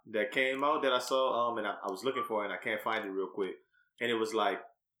map that came out that I saw. And I was looking for it and I can't find it real quick. And it was like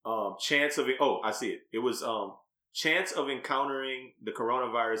chance of it. Oh, I see it. It was chance of encountering the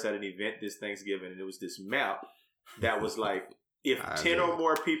coronavirus at an event this Thanksgiving. And it was this map that was like, if 10 or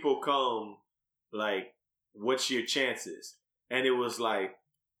more people come, like, what's your chances? And it was like,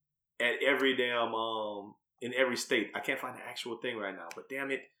 at every damn, in every state. I can't find the actual thing right now, but damn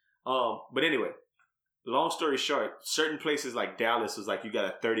it. But anyway, long story short, certain places like Dallas was like, you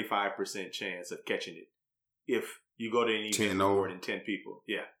got a 35% chance of catching it if you go to an event with more than 10 people.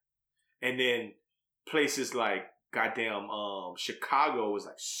 Yeah. And then places like, goddamn, Chicago was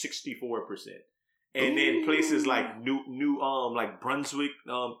like 64%, and then places like new, like Brunswick,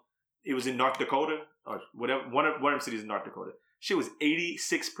 it was in North Dakota or whatever. One of them cities in North Dakota. Shit was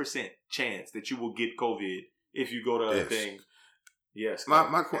 86% chance that you will get COVID if you go to a thing. Yes.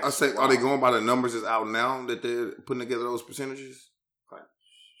 I say, are they going by the numbers that's out now that they're putting together those percentages?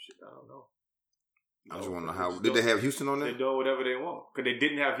 Shit, I don't know. I just want to know how. Did they have Houston on there? They're doing whatever they want. Because they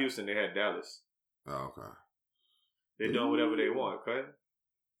didn't have Houston. They had Dallas. Oh, okay. They're doing whatever they want, okay?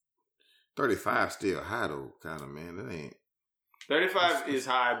 35 still high, though, kind of, man. That ain't. 35 is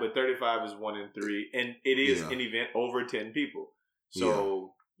high, but 35 is 1 in 3. And it is an event over 10 people.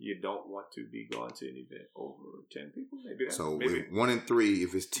 So you don't want to be going to an event over 10 people? Maybe. 1 in 3,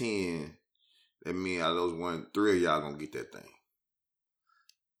 if it's 10, that means out of those 3 of y'all going to get that thing.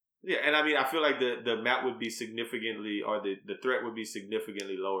 Yeah, and I mean, I feel like the map would be significantly, or the threat would be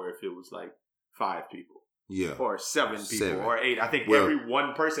significantly lower if it was like 5 people. Yeah. Or 7 people, or 8. I think every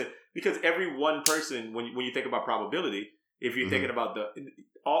one person, because every one person, when you think about probability, if you're thinking about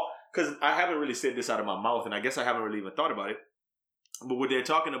because I haven't really said this out of my mouth, and I guess I haven't really even thought about it, but what they're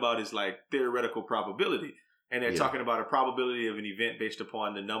talking about is like theoretical probability, and they're talking about a probability of an event based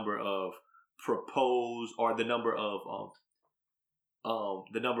upon the number of proposed, or the number of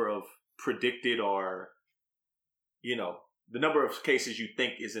predicted, or the number of cases you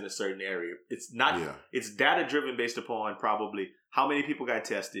think is in a certain area. It's not. It's data driven based upon probably how many people got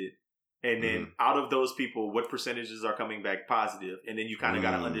tested, and then out of those people, what percentages are coming back positive, and then you kind of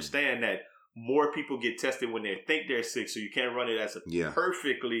got to understand that more people get tested when they think they're sick, so you can't run it as a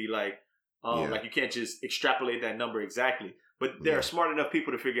perfectly like you can't just extrapolate that number exactly. But there are smart enough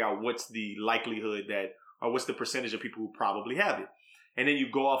people to figure out what's the likelihood that, or what's the percentage of people who probably have it, and then you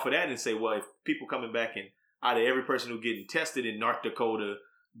go off of that and say, well, if people coming back and out of every person who's getting tested in North Dakota,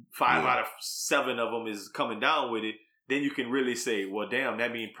 5 out of 7 of them is coming down with it, then you can really say, well, damn,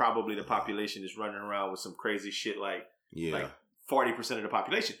 that means probably the population is running around with some crazy shit like 40% of the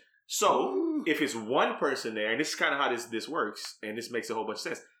population. So if it's one person there, and this is kind of how this works, and this makes a whole bunch of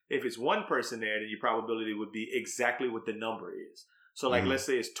sense. If it's one person there, then your probability would be exactly what the number is. So like, let's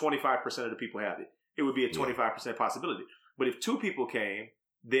say it's 25% of the people have it. It would be a 25% possibility. But if 2 people came,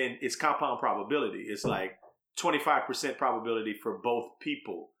 then it's compound probability. It's like 25% probability for both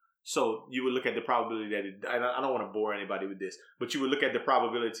people. So you would look at the probability that I don't want to bore anybody with this, but you would look at the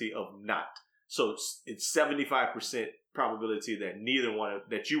probability of not. So it's 75% probability that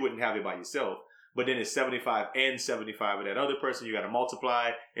that you wouldn't have it by yourself, but then it's 75 and 75 of that other person. You got to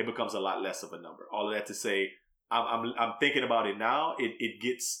multiply. It becomes a lot less of a number. All of that to say, I'm thinking about it now.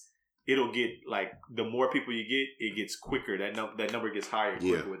 It'll get like, the more people you get, it gets quicker. That number gets higher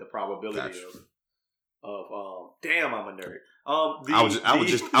quicker with the probability of damn, I'm a nerd.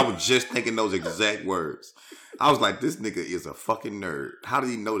 I was just thinking those exact words. I was like, this nigga is a fucking nerd. How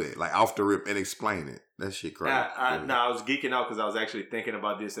did he know that? Like off the rip and explain it. That shit crazy. I was geeking out because I was actually thinking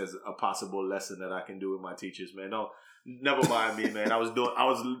about this as a possible lesson that I can do with my teachers, man. No, never mind me, man. I was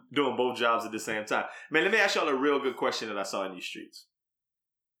doing both jobs at the same time. Man, let me ask y'all a real good question that I saw in these streets.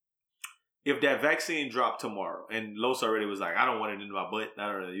 If that vaccine dropped tomorrow, and Los already was like, I don't want it in my butt.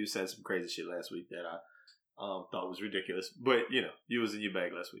 I don't know. You said some crazy shit last week that I thought was ridiculous. But, you was in your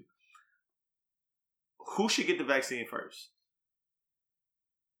bag last week. Who should get the vaccine first?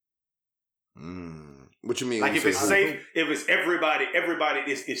 What you mean? Like if it's safe, if it's everybody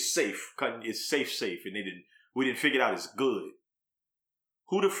is safe. It's safe, and we didn't figure it out it's good.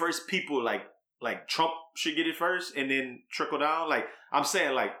 Who the first people like Trump should get it first and then trickle down? Like I'm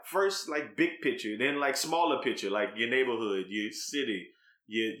saying, like first like big picture, then like smaller picture, like your neighborhood, your city,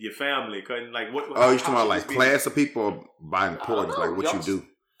 your family. Like what? Oh, you're talking about like class of people by importance, like what you do.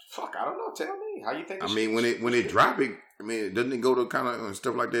 Fuck, I don't know. Tell me how you think. I mean, when it drop it, doesn't it go to kind of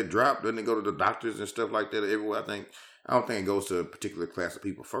stuff like that drop? Doesn't it go to the doctors and stuff like that everywhere? I don't think it goes to a particular class of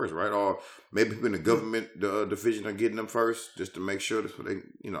people first, right? Or maybe people in the government division are getting them first just to make sure that they,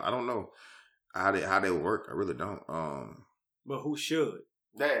 I don't know how they work. I really don't. But who should?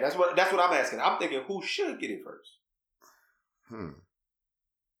 Yeah, that's what I'm asking. I'm thinking who should get it first.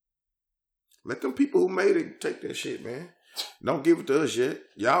 Let them people who made it take that shit, man. Don't give it to us yet.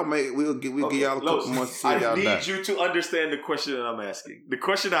 Y'all we'll give y'all a couple months to see y'all die. I need you to understand the question that I'm asking. The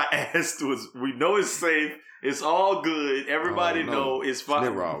question I asked was, we know it's safe, it's all good, everybody know it's fine. It's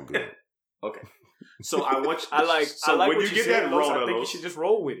never all good. Okay. So I want you, I like when you get that roll, I think you should just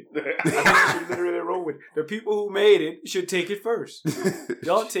roll with it. I think you should literally roll with it. The people who made it should take it first.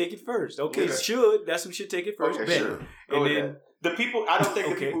 Y'all take it first. Okay, that's who should take it first. Okay, sure. And then the people, I don't think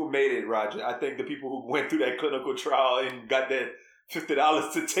the people who made it, Roger. I think the people who went through that clinical trial and got that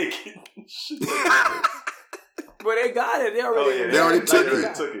 $50 to take it. But they got it. They already took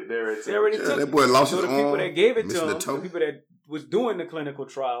it. They already took it. That boy lost his arm. The people that gave it to him, the people that was doing the clinical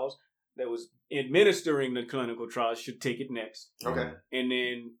trials, that was administering the clinical trials, should take it next. Okay. And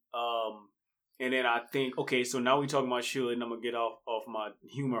then I think, okay, so now we're talking about should, and I'm gonna get off my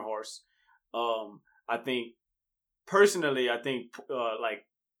humor horse. I think personally, like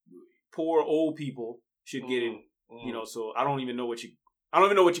poor old people should get it. You know, so I don't even know what you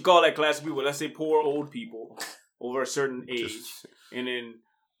call that class of people. Let's say poor old people over a certain age, and then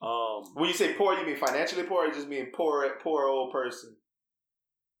when you say poor, you mean financially poor, or you just mean poor old person?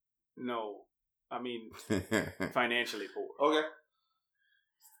 No, I mean financially poor. Okay.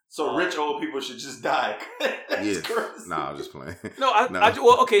 So rich old people should just die. Yes. Nah, I'm just playing. No,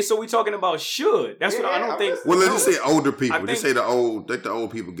 well, okay. So we talking about should. That's what I don't think. Well, let's just say older people. Just say let the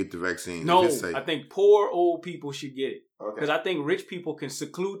old people get the vaccine. No, I think poor old people should get it because I think rich people can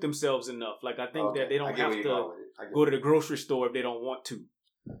seclude themselves enough. Like I think that they don't have to go to the grocery store if they don't want to.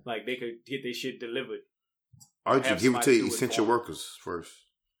 Like they could get their shit delivered. Or you give it to essential workers first.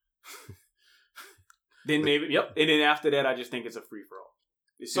 Then maybe, yep. And then after that, I just think it's a free for all.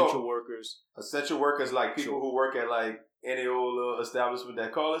 Essential workers like people who work at like any old establishment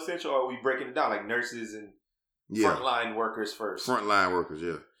that call essential, or are we breaking it down like nurses and frontline workers first? Frontline workers,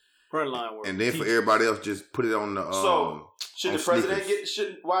 yeah. Frontline workers. And then for everybody else, just put it on the so should the president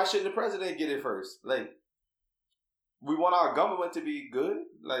why shouldn't the president get it first? Like we want our government to be good?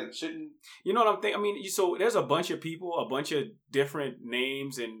 Like shouldn't you know what I'm thinking? I mean, so there's a bunch of people, a bunch of different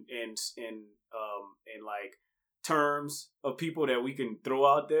names and like terms of people that we can throw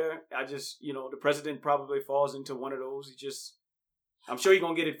out there. I just, the president probably falls into one of those. I'm sure he's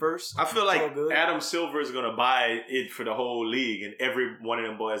going to get it first. I feel like Adam Silver is going to buy it for the whole league, and every one of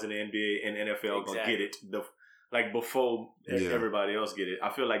them boys in the NBA and NFL going to get it before everybody else get it.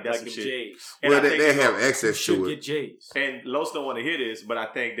 I feel like that's some shit. Jays. Well, they have access to it. Get Jays. And Los don't want to hear this, but I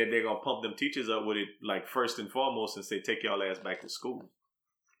think that they're going to pump them teachers up with it like first and foremost and say, take y'all ass back to school.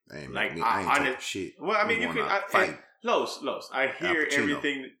 I ain't shit. Well, I mean, you can fight. Los, I hear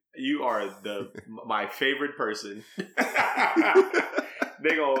everything. You are my favorite person.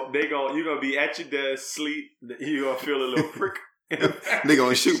 You're gonna be at your desk, sleep. You're gonna feel a little prick. They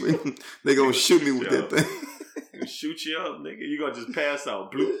gonna shoot me. They gonna shoot me with that thing. Shoot you up, nigga. You gonna just pass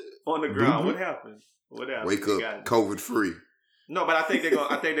out, bloop, on the ground. What happened? Wake up, COVID free. No, but I think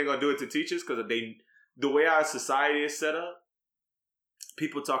they're gonna do it to teachers because the way our society is set up.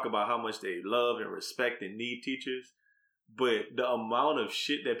 People talk about how much they love and respect and need teachers, but the amount of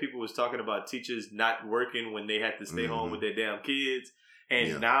shit that people was talking about teachers not working when they had to stay home with their damn kids,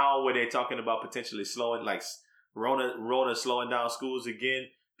 and now when they're talking about potentially slowing, like Rona slowing down schools again,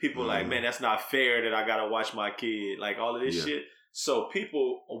 people like, man, that's not fair that I gotta watch my kid, like all of this shit. So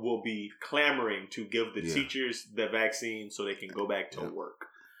people will be clamoring to give the teachers the vaccine so they can go back to work.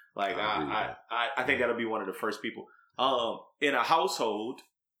 Like I think that'll be one of the first people. In a household,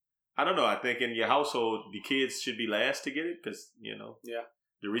 I don't know. I think in your household, the kids should be last to get it because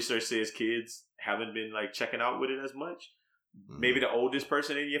the research says kids haven't been like checking out with it as much. Maybe the oldest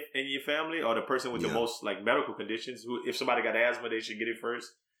person in your family or the person with the most like medical conditions. Who, if somebody got asthma, they should get it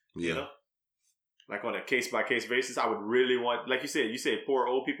first. You know, like on a case by case basis. I would really want, like you said poor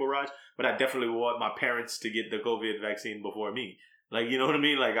old people, Raj. But I definitely want my parents to get the COVID vaccine before me. Like, you know what I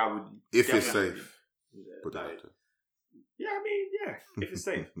mean? Like I would, if it's safe. Put that out there. Yeah, I mean, if it's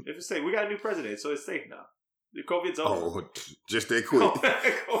safe. If it's safe. We got a new president, so it's safe now. The COVID's over. Oh, just that quick.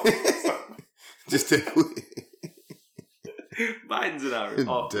 Just that quick. Biden's in our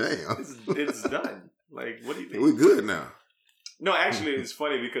office. Damn. It's done. Like, what do you think? We're good now. No, actually, it's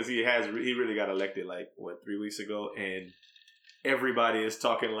funny because he really got elected, 3 weeks ago, and everybody is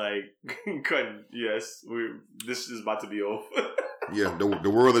talking like, yes, this is about to be over. Yeah, the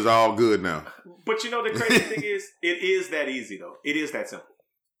world is all good now. But the crazy thing is, it is that easy though. It is that simple.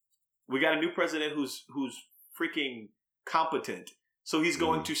 We got a new president who's freaking competent. So he's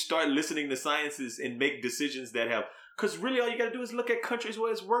going to start listening to sciences and make decisions that have. Because really, all you got to do is look at countries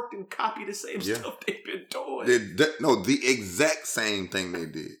where it's worked and copy the same stuff they've been doing. The exact same thing they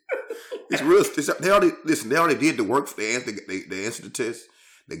did. It's real. They already did the work. They answered the test.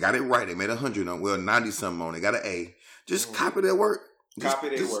 They got it right. They made 100 on. 90 something on. They got an A. Just copy their work. Copy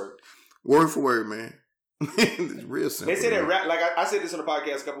their work. Word for word, man. It's real simple. They say that I said this on the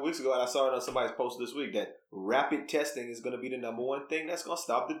podcast a couple weeks ago, and I saw it on somebody's post this week that rapid testing is going to be the number one thing that's going to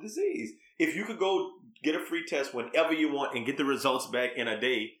stop the disease. If you could go get a free test whenever you want and get the results back in a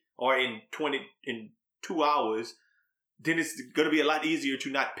day or in 2 hours, then it's going to be a lot easier to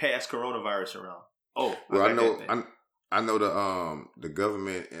not pass coronavirus around. Oh, well, I know the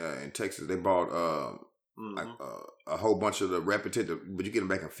government in Texas, they bought a whole bunch of the rapid test, but you get them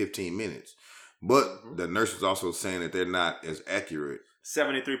back in 15 minutes. But the nurse is also saying that they're not as accurate.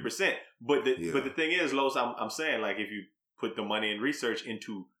 73%. But the thing is, Los, I'm saying, like, if you put the money and research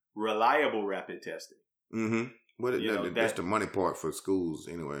into reliable rapid testing. Mm-hmm. Well, that's the money part for schools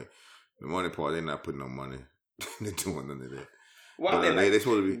anyway. The money part, they're not putting no money. They're doing none of that. Well, they're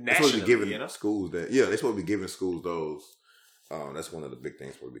supposed to be giving schools that. Yeah, they're supposed to be giving schools those. That's one of the big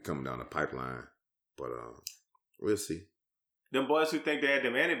things supposed to be coming down the pipeline. But we'll see. Them boys who think they had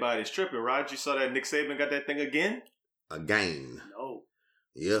them antibodies tripping, Rod. You saw that Nick Saban got that thing again? Again. No.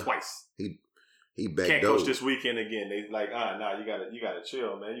 Yeah. Twice. He back can't coach this weekend again. They like, nah, you gotta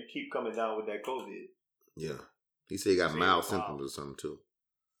chill, man. You keep coming down with that COVID. Yeah. He said he got mild symptoms or something too.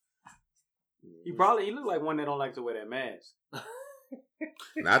 He looked like one that don't like to wear that mask.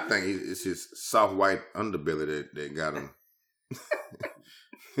 And I think it's his soft white underbelly that got him.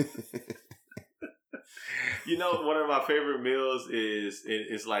 You know, one of my favorite meals is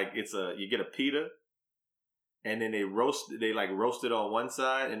you get a pita, and then they roast it on one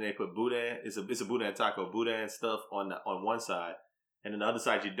side, and they put boudin. It's a boudin taco, boudin stuff on one side, and then the other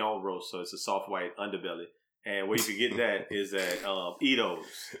side you don't roast, so it's a soft white underbelly. And where you can get that is at Ito's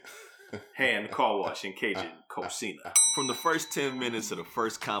Hand Car Wash in Cajun, Cocina. From the first 10 minutes of the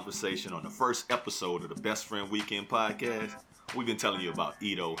first conversation on the first episode of the Best Friend Weekend podcast, we've been telling you about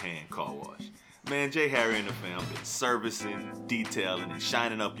Ito Hand Car Wash. Man, Jay, Harry, and the fam been servicing, detailing, and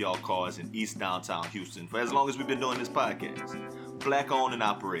shining up y'all cars in East Downtown Houston for as long as we've been doing this podcast. Black owned and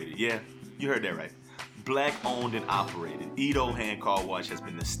operated. Yeah, you heard that right. Black owned and operated. Ito Hand Car Wash has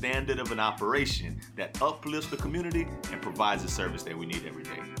been the standard of an operation that uplifts the community and provides the service that we need every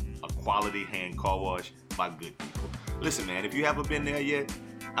day. A quality hand car wash by good people. Listen, man, if you haven't been there yet,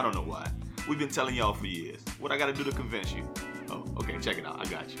 I don't know why. We've been telling y'all for years. What I gotta do to convince you? Oh, okay, check it out. I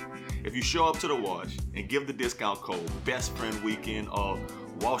got you. If you show up to the wash and give the discount code Best Friend Weekend or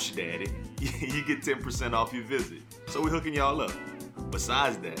Wash Daddy, you get 10% off your visit. So we're hooking y'all up.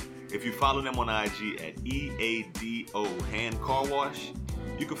 Besides that, if you follow them on IG at EADO Hand Car Wash,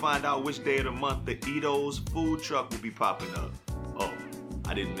 you can find out which day of the month the Ito's food truck will be popping up. Oh,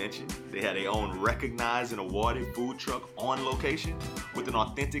 I didn't mention, they had their own recognized and awarded food truck on location with an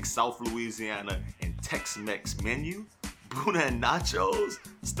authentic South Louisiana and Tex-Mex menu. Boudin nachos,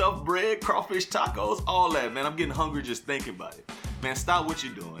 stuffed bread, crawfish tacos, all that, man. I'm getting hungry just thinking about it. Man, stop what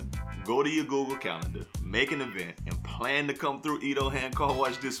you're doing. Go to your Google Calendar, make an event, and plan to come through Ito Hand Car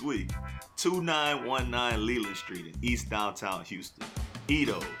Wash this week. 2919 Leland Street in East Downtown Houston.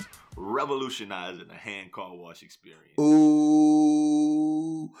 Ito, revolutionizing the hand car wash experience.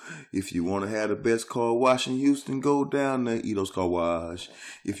 Ooh, if you want to have the best car wash in Houston, go down to Ito's Car Wash.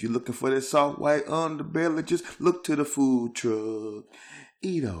 If you're looking for that soft white underbelly, just look to the food truck.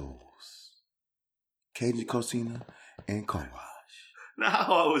 Ito's, Cajun Cocina, and Car Wash. Now, how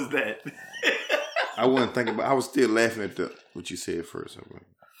hard was that? I wasn't thinking about. I was still laughing at what you said first.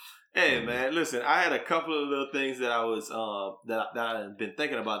 Hey man, listen. I had a couple of little things that I was that I've been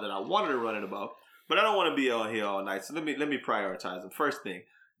thinking about that I wanted to run it about, but I don't want to be on here all night. So let me prioritize them. First thing,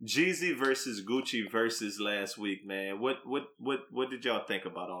 Jeezy versus Gucci versus last week, man. What did y'all think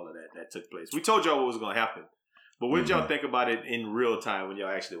about all of that took place? We told y'all what was going to happen, but what did y'all think about it in real time when y'all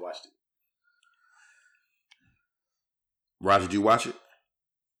actually watched it? Roger, did you watch it?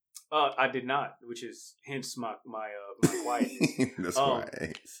 I did not, which is hence my quiet. That's why.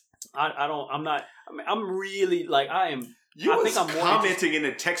 I'm really like I am. You was commenting in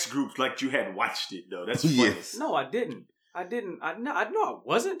the text groups like you had watched it though. That's funny. Yes. No, I didn't. I know I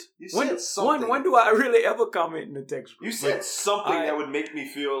wasn't. You said something. When do I really ever comment in the text group? You said something that would make me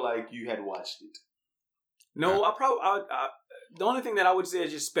feel like you had watched it. No, the only thing that I would say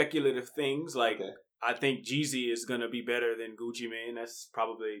is just speculative things like. Okay. I think Jeezy is going to be better than Gucci Mane. That's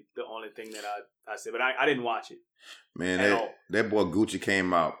probably the only thing that I said. But I didn't watch it. Man, that boy Gucci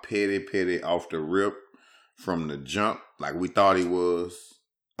came out petty off the rip from the jump like we thought he was.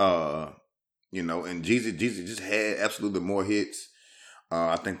 And Jeezy just had absolutely more hits.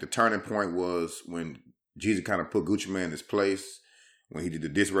 I think the turning point was when Jeezy kind of put Gucci Mane in his place. When he did the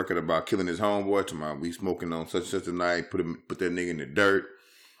diss record about killing his homeboy. To we smoking on such and such a night. Put that nigga in the dirt.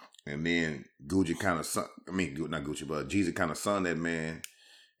 And then Gucci kind of not Gucci, but Jeezy kind of sung that man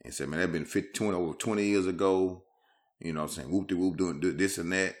and said, man, that been over 20 years ago. You know what I'm saying? Whoop-de-whoop doing this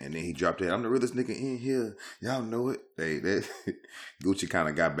and that. And then he dropped that, I'm the realest nigga in here. Y'all know it. Gucci kind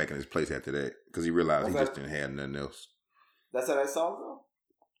of got back in his place after that because he realized he just didn't have nothing else. That's how that song goes?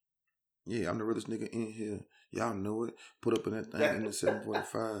 Yeah, I'm the realest nigga in here. Y'all know it. Put up in that thing in the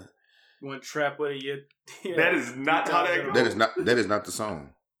 745. One trap with a year. That is not how that goes. That is not the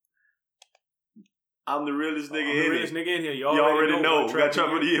song. I'm the realest nigga in here. Realest nigga in here. You already know. We got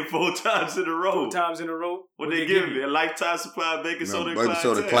Trap of the Year 4 times in a row. 4 times in a row. What they give me? A lifetime supply of baking soda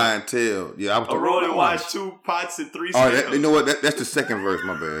and clientele. Yeah, I was a rolling watch, 2 pots and 3 you know what? That's the second verse.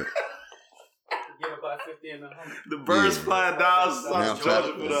 My bad. Get about 50 and 100. The birds flying down South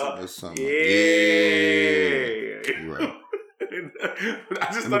Georgia for the. That's something. Yeah. Right. I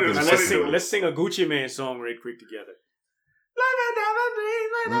just thought it was funny. Let's sing a Gucci Mane song right quick together.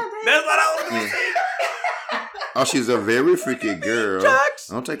 That's what I was going to say. Oh, she's a very freaky girl.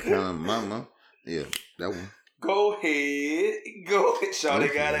 Don't take her mama. Yeah, that one. Go ahead.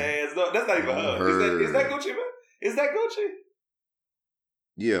 Shawty got her ass. No, that's not even her. Is that Gucci, man? Is that Gucci?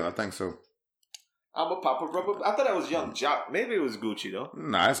 Yeah, I think so. I'm a Papa Rubber. I thought that was Young Jock. Maybe it was Gucci though.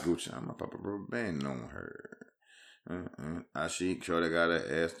 Nah, it's Gucci. I'm a Papa Rubber Band on her. Ashik, Shorty got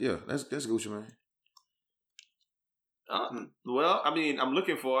her ass. Yeah, that's Gucci, man. Well, I mean, I'm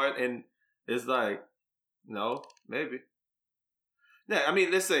looking for it, and it's like, no, maybe. Yeah, I mean,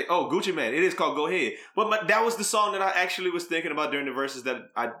 let's say, Gucci Mane. It is called Go Ahead. But that was the song that I actually was thinking about during the verses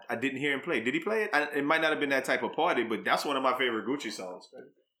that I didn't hear him play. Did he play it? It might not have been that type of party, but that's one of my favorite Gucci songs.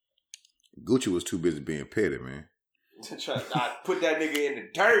 Gucci was too busy being petty, man. I put that nigga in the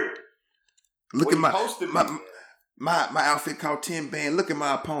dirt. Look at my outfit called 10 Band. Look at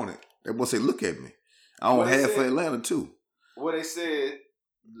my opponent. That boy say, look at me. I own half for Atlanta, too. What they said,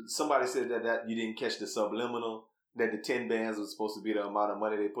 somebody said that you didn't catch the subliminal, that the 10 bands was supposed to be the amount of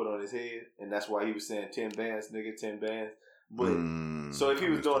money they put on his head, and that's why he was saying 10 bands, nigga, 10 bands. But so if he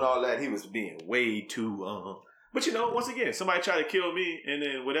was doing all that, he was being way too But once again, somebody tried to kill me, and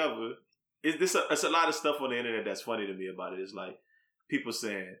then whatever. It's a lot of stuff on the internet that's funny to me about it. It's like people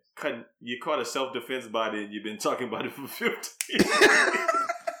saying, you caught a self-defense body and you've been talking about it for 15 years.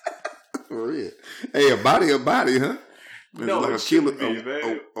 For real. Hey, a body, huh? No, like a killer.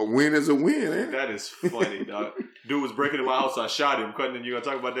 A win is a win, eh? That is funny, dog. Dude was breaking in my house, so I shot him. Cutting, you gonna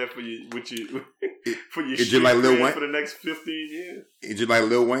talk about that for your shit like Lil Wayne for the next 15 years? It's just like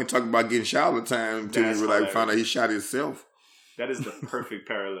Lil Wayne talking about getting shot all the time until we found out he shot himself. That is the perfect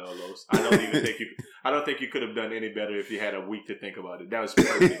parallel, Los. I don't think you could have done any better if you had a week to think about it. That was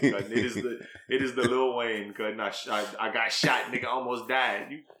perfect. It is the Lil Wayne. I got shot. Nigga almost died.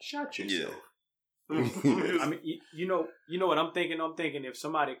 You shot yourself. Yeah. I mean, you know what I'm thinking? I'm thinking if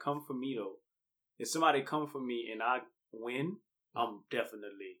somebody come for me and I win, I'm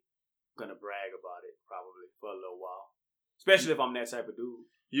definitely gonna brag about it probably for a little while. Especially if I'm that type of dude.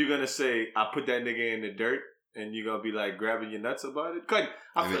 You're gonna say, I put that nigga in the dirt, and you're gonna be like grabbing your nuts about it? Cause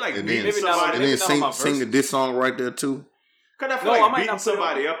I feel like beating somebody. And then sing this song right there too. Cause I feel like beating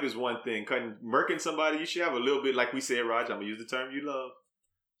somebody up is one thing. Cause murking somebody, you should have a little bit, like we said, Raj, I'm gonna use the term you love.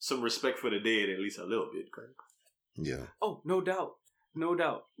 Some respect for the dead, at least a little bit. Yeah. Oh, no doubt.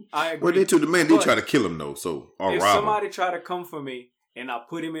 I agree. Well, they took the man. They try to kill him though. So if somebody try to come for me and I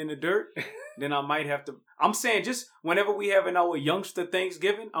put him in the dirt, then I might have to. I'm saying just whenever we having our youngster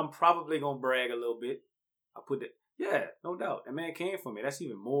Thanksgiving, I'm probably gonna brag a little bit. I put it. Yeah, no doubt. That man came for me. That's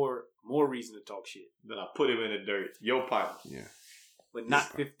even more reason to talk shit. Then I put him in the dirt. Your partner. Yeah. But not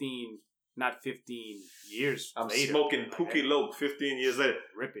 15 years I'm later. Smoking Pookie Loke 15 years later.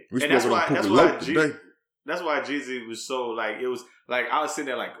 Ripping. And that's why Jeezy was so like, it was like, I was sitting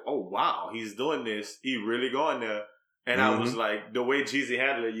there like, oh wow, he's doing this. He really going there. And I was like, the way Jeezy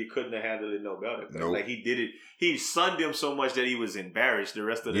handled it, you couldn't have handled it no better. Nope. Like he did it. He sunned him so much that he was embarrassed the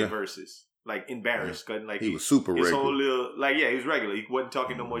rest of the verses. Like embarrassed. Like he was super regular. Whole little, he was regular. He wasn't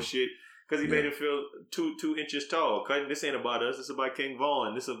talking no more shit. Because he made him feel 2 inches tall. This ain't about us. This is about King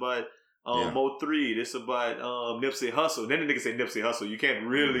Von. This is about Mo 3. This is about Nipsey Hussle. Then the nigga say Nipsey Hussle. You can't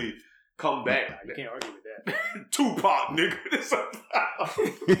really come back. You can't argue with that. Tupac, nigga. This about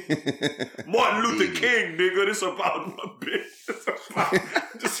Martin Luther King, nigga. This about my bitch.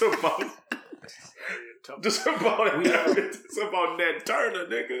 This about Nat Turner,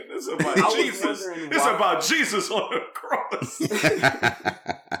 nigga. This about Jesus. It's about Jesus on the cross.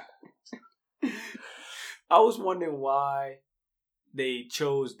 I was wondering why they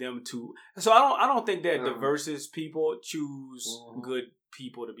chose them to. So I don't think that the versus people choose good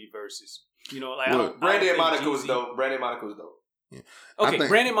people to be versus. Brandy and Monica was dope. Yeah. Okay,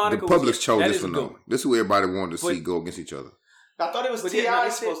 Brandy Monica. The public chose this one though. This is who everybody wanted to see go against each other. I thought it was T.I.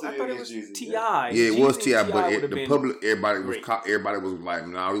 supposed to be against Jeezy. T.I. Yeah, it was T.I. But the public, everybody was like,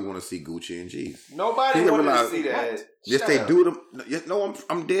 "Nah, we want to see Gucci and Jeezy." Nobody wanted to see that. Yes, they do them. No,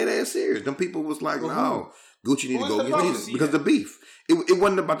 I'm dead ass serious. Them people was like, "No, Gucci need to go against Jeezy because the beef." It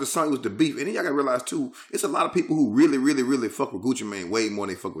wasn't about the song; it was the beef. And then y'all gotta realize too, it's a lot of people who really, really, really fuck with Gucci Mane way more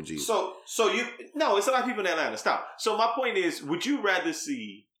than they fuck with Jeezy. So it's a lot of people in Atlanta. Stop. So my point is, would you rather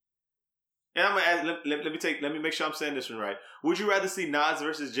see? And I'm gonna ask, let me make sure I'm saying this one right. Would you rather see Nas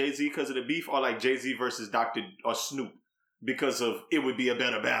versus Jay-Z because of the beef, or like Jay-Z versus Dr. or Snoop because of it would be a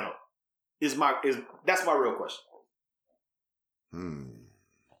better battle? That's my real question.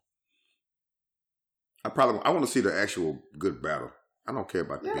 I want to see the actual good battle. I don't care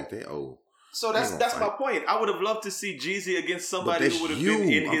about the beef. They old. So that's my point. I would have loved to see Jeezy against somebody who would have been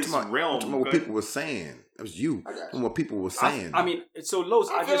in his realm. I'm what people were saying. That was you. And what people were saying. I mean, so Los,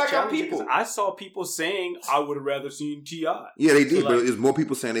 I just challenged you because I saw people saying I would have rather seen T.I. Yeah, they did, but it's more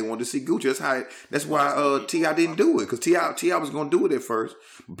people saying they wanted to see Gucci. That's why T.I. didn't do it, because T.I. was going to do it at first,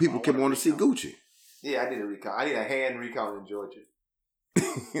 but people kept wanting to see Gucci. Yeah, I did a recount. I need a hand recount in Georgia.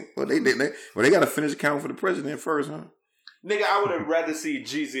 Well, they didn't. Well, they got to finish counting for the president first, huh? Nigga, I would have rather see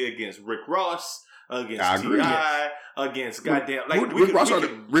Jeezy against Rick Ross, against T.I., against goddamn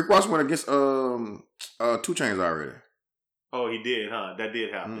Rick Ross went against 2 Chainz already. Oh, he did, huh? That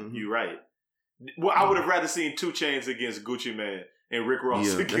did happen. Mm-hmm. You're right. Well, I would have rather seen 2 Chainz against Gucci Mane and Rick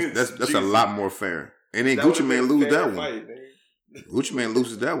Ross against that's a lot more fair. And then Gucci Mane lose that one. Gucci Mane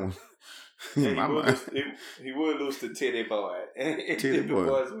loses that one. Yeah, he would lose to Teddy Boy.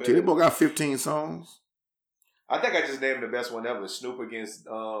 Teddy Boy got 15 songs. I think I just named the best one ever. Snoop against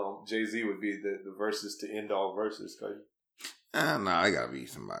Jay-Z would be the verses to end all verses. Nah, I gotta be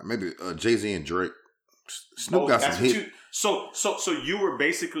somebody. Maybe Jay-Z and Drake. Snoop got some hits. So you were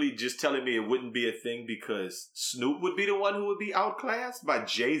basically just telling me it wouldn't be a thing because Snoop would be the one who would be outclassed by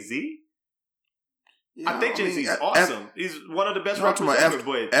Jay-Z? Yeah, I think Jay-Z's awesome. He's one of the best rappers ever.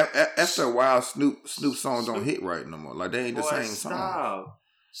 But after a while, Snoop songs don't hit right no more. Like they ain't the same song.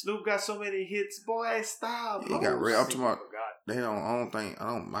 Snoop got so many hits, boy. Stop. He got real up to my. They don't.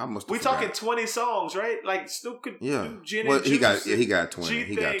 I must. We talking 20 songs, right? Like Snoop could do Gin well, and Juice. He got 20.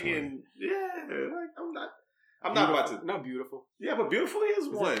 He got 20. Like I'm not about to. Not beautiful. Yeah, but beautiful is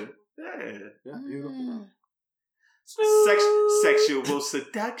one. Yeah, beautiful. Sexual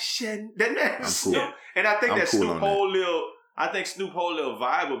seduction. That's cool. And I think Snoop whole little. I think Snoop whole little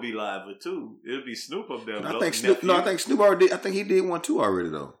vibe will be live too. It'll be Snoop up there. I think Snoop already did. I think he did one too already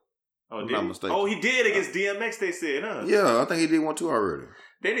though. Oh, he did against DMX. They said, huh? Yeah, I think he did one too already.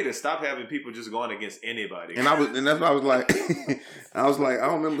 They need to stop having people just going against anybody. And that's what I was like. I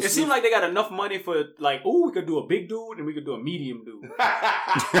don't remember. It seemed like they got enough money for like, we could do a big dude and we could do a medium dude. You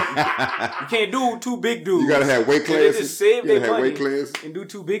can't do 2 big dudes. You gotta have weight classes. They just save their money and do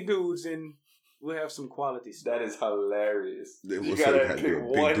 2 big dudes and we'll have some quality stuff. That is hilarious. You gotta pick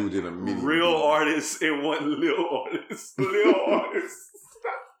one dude in a medium real dude. Artist and one little artist. Little artist.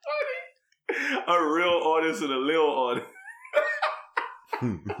 That's funny. A real artist and a little artist. I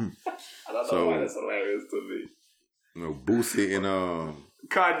don't know why that's hilarious to me. Boosie and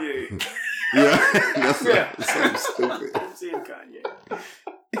Kanye. Yeah, that's something stupid. Boosie and Kanye.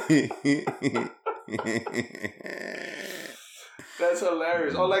 That's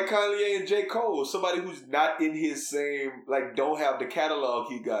hilarious. Or like Kanye and J. Cole, somebody who's not in his same, like, don't have the catalog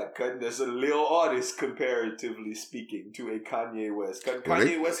he got. That's a little artist, comparatively speaking, to a Kanye West.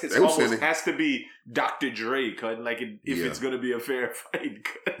 Kanye West has to be Dr. Dre, like, if it's going to be a fair fight.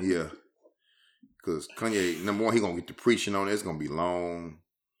 Yeah. Because Kanye, number one, he going to get the preaching on it. It's going to be long.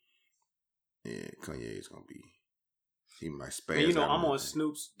 Yeah, Kanye is going to be... He might spaz. And I'm on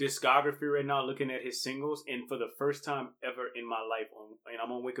Snoop's discography right now, looking at his singles, and for the first time ever in my life, and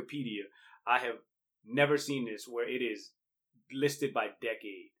I'm on Wikipedia, I have never seen this where it is listed by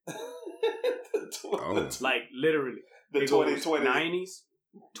decade. Like literally, the 2020s, 90s,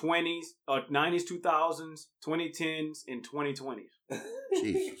 20s, 90s, 2000s, 2010s, and 2020s.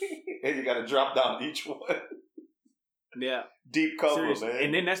 Jesus. And you got to drop down each one. Yeah, deep cover, seriously. Man.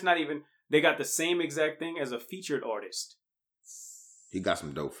 And then that's not even. They got the same exact thing as a featured artist. He got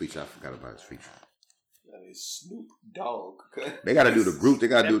some dope features. I forgot about his feature. That is Snoop Dogg. They got to do the group. They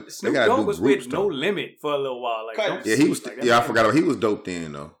got to do. Snoop Dogg was with No Limit for a little while. Like, he was. I forgot about. He was dope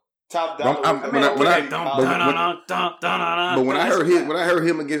then though. Top dollar. But when I heard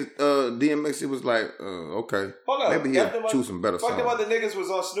him against DMX, it was like, okay, hold up. Maybe he'll choose some better songs. Fuck them other niggas was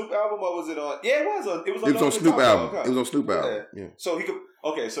on Snoop album or was it on? Yeah, it was on. It was on Snoop album. It was on Snoop album. Yeah. So he could.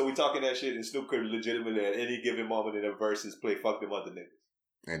 Okay, so we talking that shit, and Snoop could legitimately at any given moment in their verses play "Fuck them other niggas,"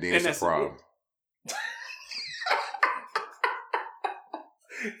 and then it's a problem.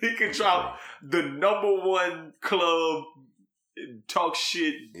 He could drop the #1 club. Talk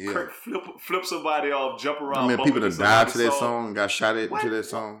shit, flip somebody off, jump around. I mean, people that died to that song, got shot at to that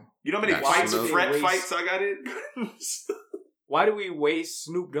song. You know how many fights I got in? Why do we waste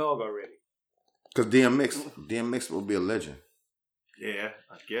Snoop Dogg already? Because DMX will be a legend. Yeah,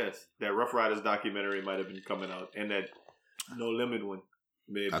 I guess. That Rough Riders documentary might have been coming out. And that No Limit one.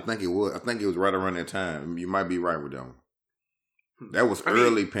 Maybe. I think it was. I think it was right around that time. You might be right with that one. That was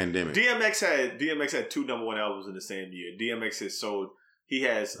early pandemic. DMX had 2 #1 albums in the same year. DMX has sold. He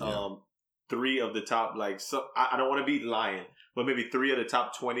has 3 of the top, like, so I don't want to be lying, but maybe 3 of the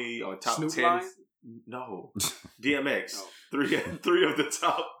top 20 or top Snoop 10. Lion? No, DMX. 3 of the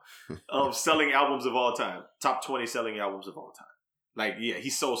top of selling albums of all time. Top 20 selling albums of all time. Like, yeah, he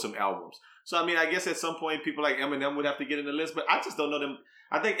sold some albums. So, I mean, I guess at some point people like Eminem would have to get in the list, but I just don't know them.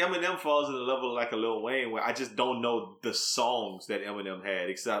 I think Eminem falls in the level like a Lil Wayne, where I just don't know the songs that Eminem had,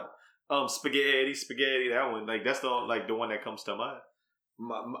 except Spaghetti, that one. Like, that's the one that comes to mind.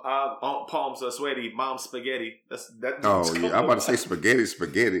 Palms are sweaty, Mom's spaghetti. Oh, yeah, I'm about to say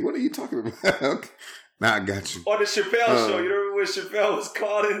spaghetti. What are you talking about? Okay. Now I got you. Or the Chappelle show. You remember when Chappelle was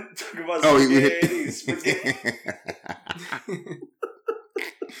called in talking about spaghetti?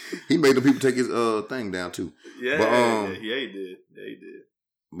 He made the people take his thing down too. Yeah, but, he did.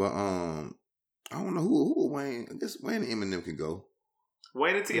 But I don't know who Wayne. I guess Wayne and Eminem can go.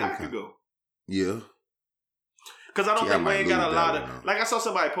 Wayne and T.I. could go. Yeah. Because I don't think Wayne got a lot of... Like, I saw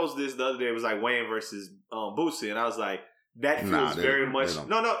somebody post this the other day. It was like Wayne versus Boosie. And I was like, that feels very much...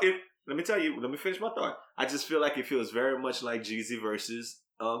 No, let me tell you. Let me finish my thought. I just feel like it feels very much like Jeezy versus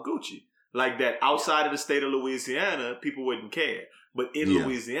Gucci. Like that outside of the state of Louisiana, people wouldn't care. But in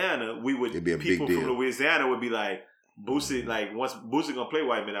Louisiana, people from Louisiana would be like, Boosie, like, once Boosie gonna play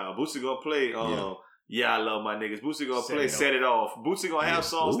White Man Out. Boosie gonna play... I love my niggas. Boosie gonna play Set It Off. Boosie gonna have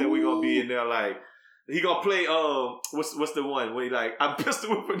songs that we gonna be in there like... He gonna play what's the one where he like I'm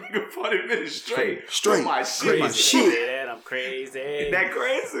pistol whip a nigga 40 minutes straight. Oh, my shit. That I'm crazy. That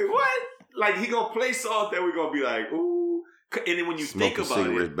crazy? What? Like he gonna play songs that we gonna be like, ooh. And then when you think about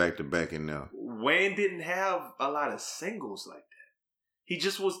cigarettes back to back in there. Wayne didn't have a lot of singles like that. He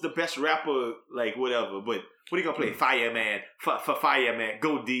just was the best rapper, like whatever. But what he gonna play? Fireman, Fireman,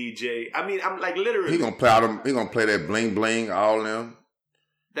 Go DJ. I mean, I'm like literally. He gonna play all them. He gonna play that bling bling, all them.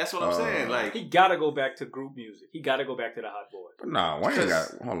 That's what I'm saying. Like he gotta go back to group music. He gotta go back to the Hot Boy. But nah, Wayne got.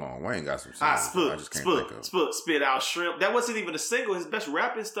 Hold on, Wayne got some. I just can't think of. Spit out shrimp. That wasn't even a single. His best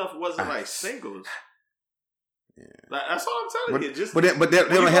rapping stuff wasn't like singles. Yeah, like, that's all I'm telling you. But they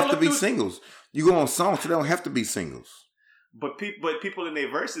don't have to be singles. You go on songs, so they don't have to be singles. But people in their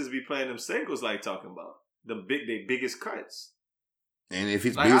verses be playing them singles, like talking about their biggest cuts. And if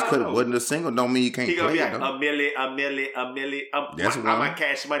his biggest cut wasn't a single, don't mean you can't play it. A milli. That's one. My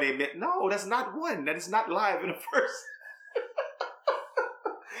cash money. No, that's not one. That is not live in the first.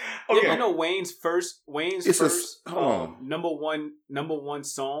 Okay. Yeah, you know Wayne's first number one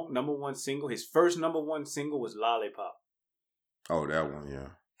song, number one single. His first number one single was Lollipop. Oh, that one, yeah.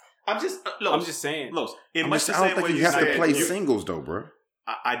 I'm just saying. Los, I don't think you have to play singles though, bro.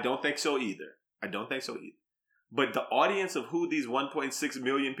 I don't think so either. But the audience of who these 1.6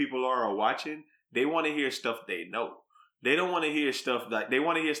 million people are watching, they want to hear stuff they know. They don't want to hear stuff they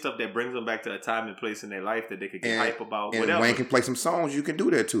want to hear stuff that brings them back to a time and place in their life that they could get hype about. And whatever. Wayne can play some songs. You can do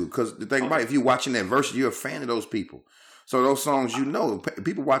that too. Because the thing about it, if you're watching that verse, you're a fan of those people. So those songs, you know,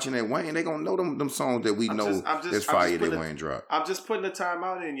 people watching that Wayne, they gonna know them songs that we know that's fire that Wayne dropped. I'm just putting the time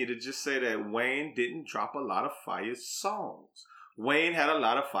out in you to just say that Wayne didn't drop a lot of fire songs. Wayne had a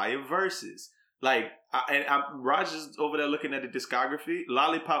lot of fire verses. Like, Roger's over there looking at the discography.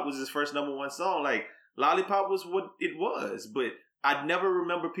 Lollipop was his first number one song. Like, Lollipop was what it was. But I never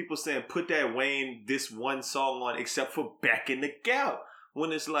remember people saying, put that Wayne this one song on, except for Back in the Gap.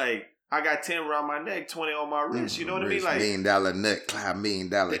 When it's like, I got 10 around my neck, 20 on my wrist. You know what I mean? Like $1 million nut, cloud $1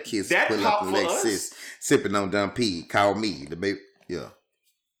 million kiss, pull up Lexus, sipping on Dom P, call me, the baby. Yeah.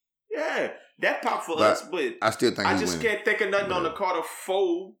 Yeah. That pop for us, but I still think I just can't think of nothing on the Carter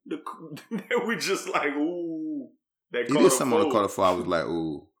 4 that we just like, ooh. That he did something on the Carter 4. I was like,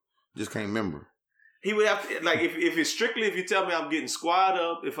 ooh. Just can't remember. He would have to, like, if it's strictly if you tell me I'm getting Squad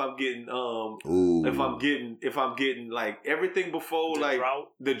Up, if I'm getting if I'm getting like everything before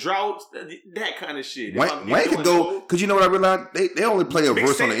the droughts, that kind of shit. Wayne can go because you know what I realized they only play a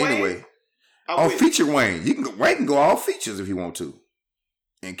verse on it anyway. All feature Wayne. Wayne can go all features if you want to,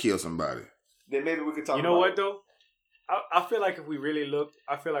 and kill somebody. Then maybe we could talk. You know what though? I feel like if we really look,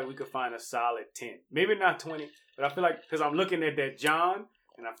 I feel like we could find a solid 10. Maybe not 20, but I feel like because I'm looking at that John,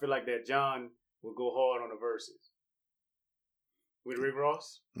 and I feel like that John will go hard on the verses with Rick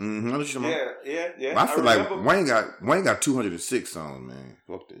Ross. Mm-hmm. Yeah. I feel like Wayne got 206 songs, man.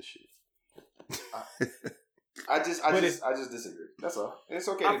 Fuck that shit. I just disagree. That's all. It's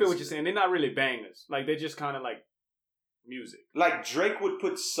okay. I feel what you're saying. They're not really bangers. Like they're just kind of like music. Like Drake would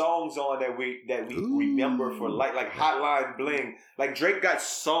put songs on that we remember for like Hotline Bling. Like Drake got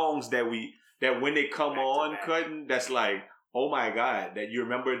songs that when they come on cutting, that's like, oh my God, that you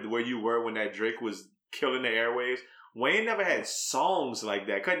remember where you were when that Drake was killing the airwaves. Wayne never had songs like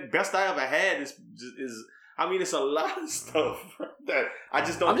that. Best I ever had is I mean, it's a lot of stuff that I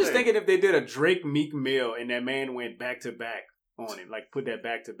just don't. I'm just thinking if they did a Drake Meek Mill and that man went back to back on it, like put that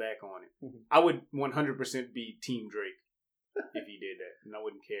back to back on it, I would 100% be Team Drake. if he did that, and I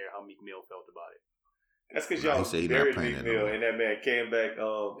wouldn't care how Meek Mill felt about it. That's because y'all buried Meek Mill, and that man came back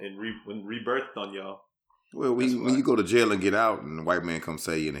and rebirthed on y'all. Well, when you go to jail and get out, and the white man comes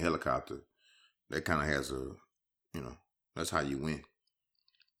say you in a helicopter, that kind of has a, that's how you win.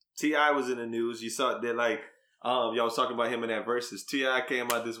 T.I. was in the news. You saw that, like, y'all was talking about him in that Versus. T.I. came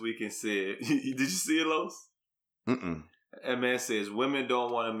out this week and said, did you see it, Los? Mm-mm. That man says, women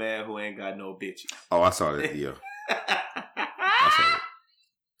don't want a man who ain't got no bitches. Oh, I saw that, yeah.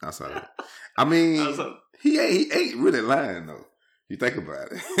 I saw that. I mean, he ain't really lying, though. You think about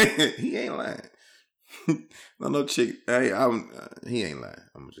it. He ain't lying. No chick. He ain't lying.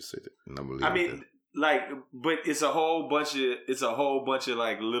 I'm gonna just say that. I mean, like, but it's a whole bunch of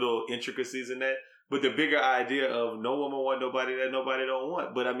like little intricacies in that. But the bigger idea of no woman want nobody that nobody don't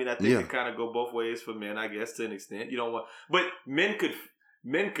want. But I mean, I think it kind of go both ways for men, I guess, to an extent. You don't want, but men could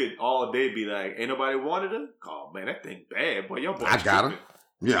all day be like, ain't nobody wanted her. Oh man, that thing bad, boy. Your boy, I got her.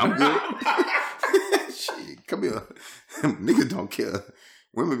 Yeah, I'm good. Shit, come here. Niggas don't care.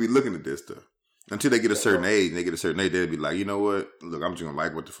 Women be looking at this stuff. Until they get a certain age, they'll be like, you know what? Look, I'm just gonna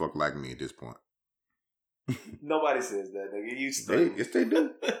like what the fuck like me at this point. Nobody says that, nigga. Yes, they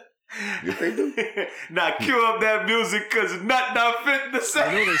do. Yes, they do. Now cue up that music, cause nothing I fit to say.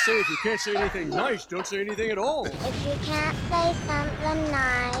 I know they say if you can't say anything nice, don't say anything at all. If you can't say something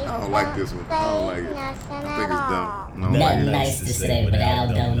nice, I don't like this one. I don't like it. I think it's dumb. Nothing nice to say, but Al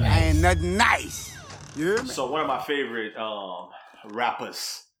don't nice. Ain't nothing nice. You hear me? So one of my favorite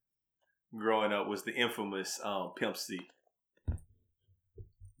rappers growing up was the infamous Pimp C.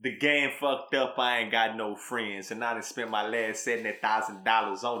 The game fucked up, I ain't got no friends. And I done spent my last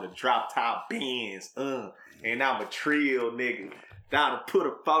 $70,000 on a drop top Benz. And I'm a trill nigga. Down to put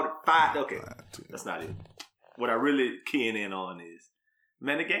a 45. Okay, that's not it. What I really keying in on is,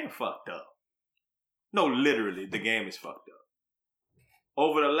 man, the game fucked up. No, literally, the game is fucked up.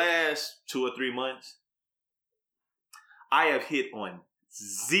 Over the last 2 or 3 months, I have hit on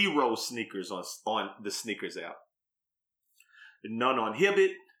 0 sneakers on the sneakers app. None on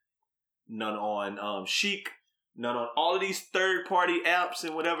Hibbit, none on Chic, none on all of these third-party apps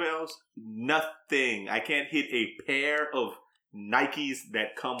and whatever else. Nothing. I can't hit a pair of Nikes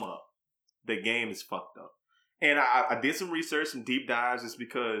that come up. The game is fucked up. And I did some research, some deep dives, just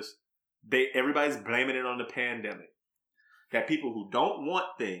because everybody's blaming it on the pandemic. That people who don't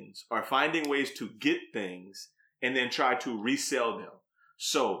want things are finding ways to get things and then try to resell them.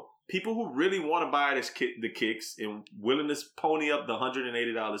 So people who really want to buy the kicks and willing to pony up the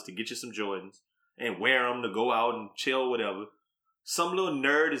 $180 to get you some Jordans and wear them to go out and chill, whatever. Some little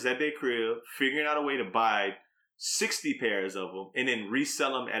nerd is at their crib figuring out a way to buy 60 pairs of them and then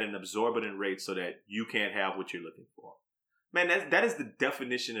resell them at an exorbitant rate so that you can't have what you're looking for. Man, that is the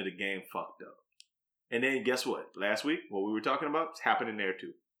definition of the game fucked up. And then guess what? Last week, what we were talking about is happening there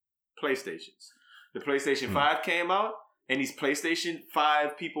too. PlayStations. The PlayStation 5 came out, and these PlayStation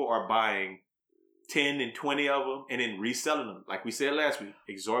 5 people are buying 10 and 20 of them and then reselling them. Like we said last week,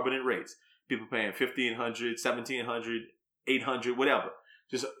 exorbitant rates. People paying $1,500, $1,700, $800, whatever.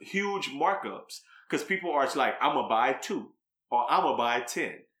 Just huge markups. Because people are like, I'm going to buy 2 or I'm going to buy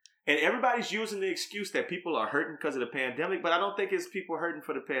 10. And everybody's using the excuse that people are hurting because of the pandemic, but I don't think it's people hurting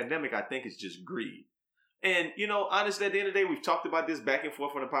for the pandemic. I think it's just greed. And, honestly, at the end of the day, we've talked about this back and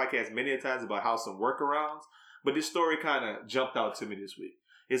forth on the podcast many times about how some workarounds, but this story kind of jumped out to me this week.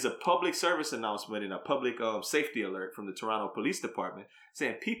 It's a public service announcement and a public safety alert from the Toronto Police Department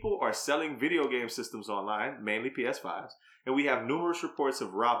saying people are selling video game systems online, mainly PS5s, and we have numerous reports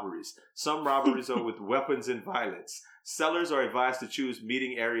of robberies. Some robberies are with weapons and violence. Sellers are advised to choose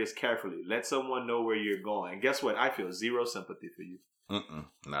meeting areas carefully. Let someone know where you're going. And guess what? I feel 0 sympathy for you.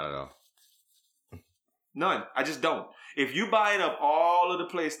 Not at all. None. I just don't. If you buying up all of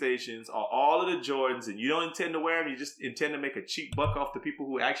the PlayStations or all of the Jordans and you don't intend to wear them, you just intend to make a cheap buck off the people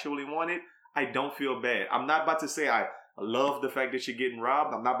who actually want it, I don't feel bad. I'm not about to say I love the fact that you're getting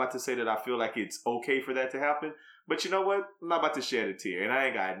robbed. I'm not about to say that I feel like it's okay for that to happen. But you know what? I'm not about to shed a tear. And I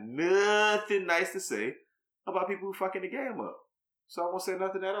ain't got nothing nice to say about people who fucking the game up. So I won't say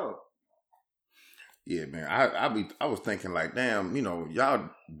nothing at all. Yeah, man. I was thinking like, damn, y'all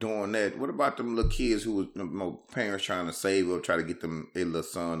doing that. What about them little kids who was parents trying to save or try to get them a little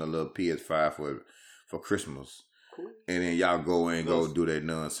son a little PS5 for Christmas, cool. And then y'all go do that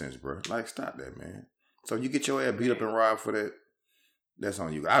nonsense, bro. Like, stop that, man. So you get your ass beat up and robbed for that. That's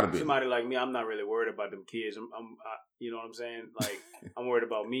on you. I'd have been somebody like me. I'm not really worried about them kids. You know what I'm saying? Like, I'm worried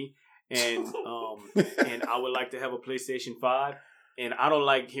about me, and and I would like to have a PlayStation 5, and I don't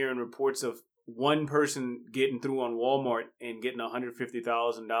like hearing reports of one person getting through on Walmart and getting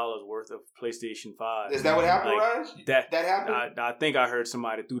 $150,000 worth of PlayStation 5. Is that what happened, like, Raj? That happened? I think I heard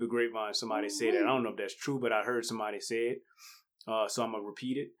somebody through the grapevine. Somebody say that. I don't know if that's true, but I heard somebody say it. So I'm gonna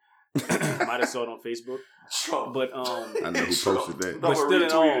repeat it. Might have saw it on Facebook. But I know who posted that. But still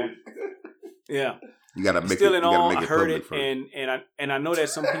in all, yeah. You gotta make still it. In You gotta all, make I it heard public it, first. and I know that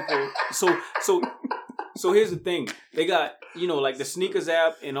some people. So here's the thing. They got, like the Sneakers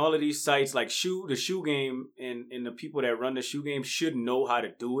app and all of these sites like the shoe game and the people that run the shoe game should know how to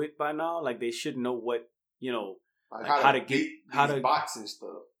do it by now. Like they should know what, like how to get bots and stuff.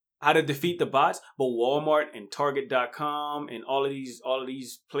 How to defeat the bots. But Walmart and Target.com and all of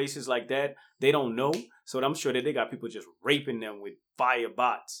these places like that, they don't know. So I'm sure that they got people just raping them with fire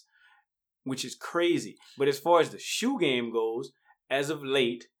bots, which is crazy. But as far as the shoe game goes, as of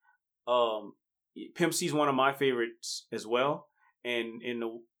late, Pimp C is one of my favorites as well. And in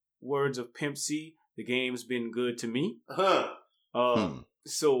the words of Pimp C, the game's been good to me.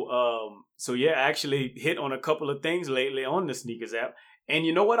 So yeah, I actually hit on a couple of things lately on the Sneakers app. And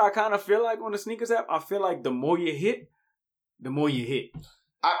you know what I kind of feel like on the Sneakers app? I feel like the more you hit, the more you hit.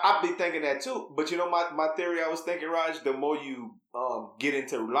 I've been thinking that too. But my theory I was thinking, Raj, the more you get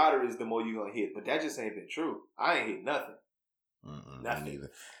into lotteries, the more you're going to hit. But that just ain't been true. I ain't hit nothing. Nothing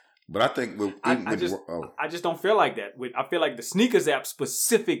either. But I think I just don't feel like that. I feel like the Sneakers app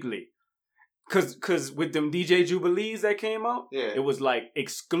specifically, because with them DJ Jubilees that came out, it was like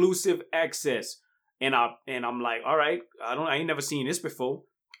exclusive access, and I'm like, all right, I ain't never seen this before.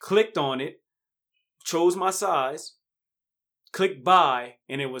 Clicked on it, chose my size, clicked buy,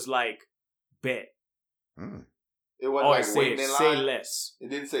 and it was like bet. It wasn't waiting in line. Say less. It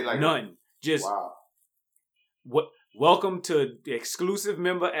didn't say like none. Just wow. What? Welcome to the exclusive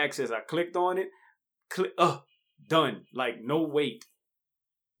member access. I clicked on it. Done. Like no wait.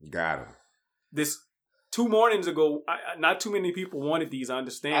 Got him. This 2 mornings ago. Not too many people wanted these. I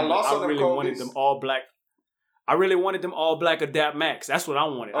understand. I really wanted them all black. I really wanted them all black Adapt Max. That's what I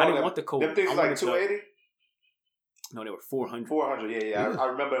wanted. I didn't want the Kobe. Them things like 280. No, they were 400. 400. Yeah. I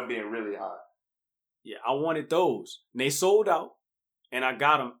remember them being really high. Yeah, I wanted those. And they sold out, and I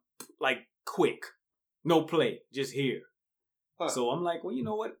got them like quick. No play, just here. So I'm like, well, you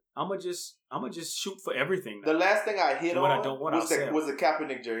know what? I'm gonna just shoot for everything now. The last thing I hit was the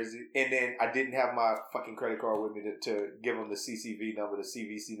Kaepernick jersey, and then I didn't have my fucking credit card with me to give them the CCV number, the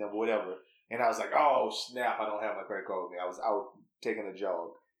CVC number, whatever. And I was like, oh snap, I don't have my credit card with me. I was out taking a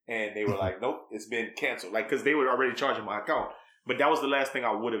jog, and they were like, nope, it's been canceled. Like, because they were already charging my account. But that was the last thing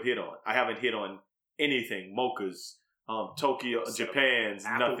I would have hit on. I haven't hit on anything. Mocha's, Tokyo, Japan's,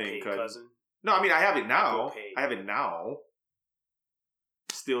 Apple nothing. Pay, cousin. No, I mean, I have it now.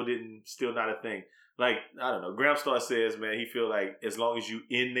 Still not a thing. Like, I don't know. Gramstar says, man, he feel like as long as you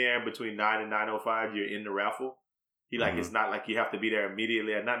in there between 9 and 9:05, you're in the raffle. He like, it's not like you have to be there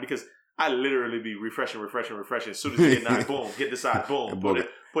immediately at 9, because I literally be refreshing. As soon as you hit 9, boom, hit the side, boom,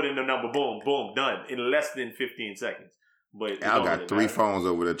 put in the number, boom, boom, done in less than 15 seconds. But I got 3 phones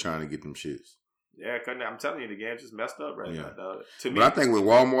over there trying to get them shits. Yeah, I'm telling you, the game just messed up right now, dog. But I think with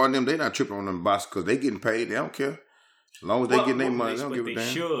Walmart and them, they not tripping on them bots because they getting paid. They don't care. As long as they getting their money, they don't give a damn.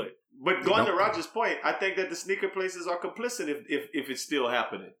 They should. But going to Roger's point, I think that the sneaker places are complicit if it's still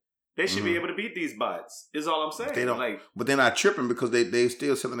happening. They should be able to beat these bots. Is all I'm saying. They don't, but they're not tripping because they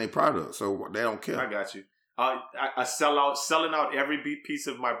still selling their product, so they don't care. I got you. Selling out every piece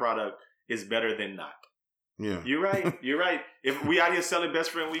of my product is better than not. Yeah, you're right. If we out here selling Best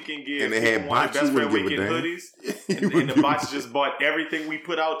Friend Weekend gear, and they had bots, Best Friend Weekend hoodies, and the bots just bought everything we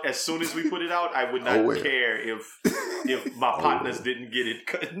put out as soon as we put it out, I would not care if my partners didn't get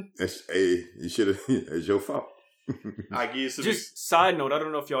it. You should have. It's your fault. I give you some. Just side note, I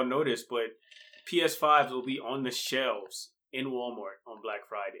don't know if y'all noticed, but PS5s will be on the shelves in Walmart on Black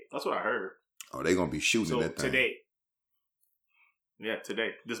Friday. That's what I heard. Oh, they're gonna be shooting that thing today. Yeah, today.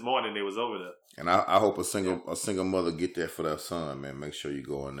 This morning they was over there. And I hope a single mother get that for their son, man. Make sure you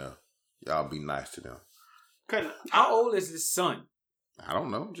go in there. Y'all be nice to them. How old is his son? I don't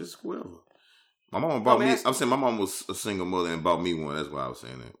know, just whoever. My mom bought me. I'm saying my mom was a single mother and bought me one. That's why I was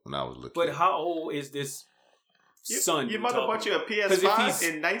saying it when I was looking. But how old is this son? Your mother bought you a PS5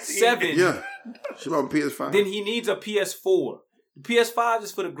 in 1997. Yeah, she bought a PS5. Then he needs a PS4. The PS5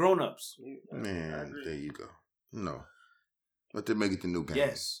 is for the grown-ups. Man, there you go. No. Let them make it the new game.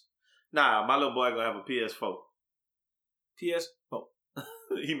 Yes. Nah, my little boy gonna have a PS4. PS4.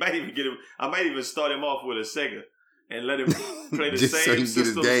 He might even get him. I might even start him off with a Sega and let him play the same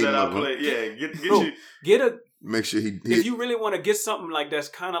systems that I play. Yeah, get a. Make sure he. If you really want to get something like that's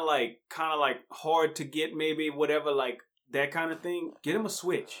kind of like hard to get, maybe whatever, like that kind of thing, get him a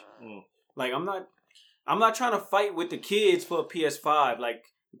Switch. Like I'm not trying to fight with the kids for a PS5. Like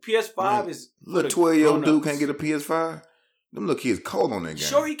PS5 is little 12-year-old dude can't get a PS5. Them little kids cold on that game.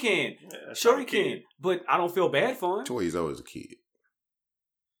 Sure he can. Yeah, sure he can. But I don't feel bad for him. 12 years old as a kid.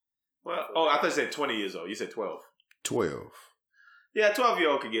 Well, I thought you said 20 years old. You said 12. 12. Yeah,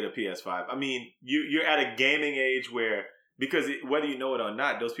 12-year-old could get a PS5. I mean, you're at a gaming age where, because whether you know it or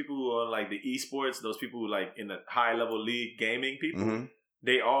not, those people who are like the esports, those people who like in the high-level league gaming people,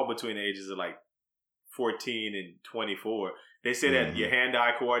 they all between the ages of like 14 and 24. They say that your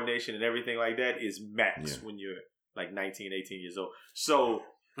hand-eye coordination and everything like that is max when you're like 19, 18 years old. So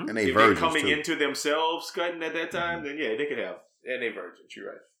and if they're coming into themselves cutting at that time, then yeah, they could have. And they virgins, you're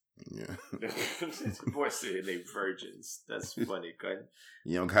right. Yeah. Boy said they virgins. That's funny, cutting.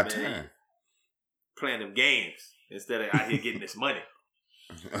 You don't got time. Playing them games instead of out here getting this money.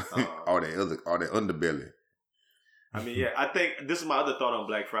 all that underbelly. I mean, yeah, I think this is my other thought on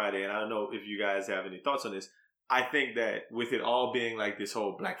Black Friday, and I don't know if you guys have any thoughts on this. I think that with it all being like this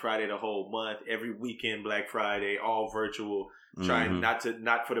whole Black Friday, the whole month, every weekend Black Friday, all virtual, trying not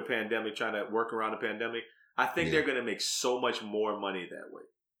for the pandemic, trying to work around the pandemic. I think they're going to make so much more money that way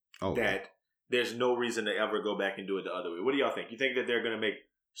that there's no reason to ever go back and do it the other way. What do y'all think? You think that they're going to make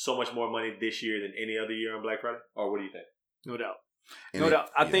so much more money this year than any other year on Black Friday, or what do you think? No doubt. No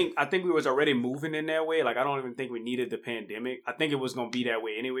doubt. I think we was already moving in that way. Like I don't even think we needed the pandemic. I think it was gonna be that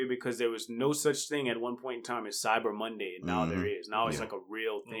way anyway because there was no such thing at one point in time as Cyber Monday, and now there is. Now it's like a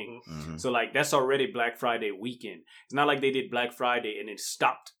real thing. So like that's already Black Friday weekend. It's not like they did Black Friday and then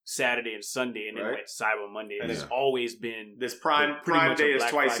stopped Saturday and Sunday and then went Cyber Monday. And it's always been this Prime Day is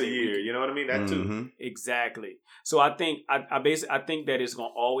twice a year. Weekend. You know what I mean? That too. Exactly. So I think I think that it's gonna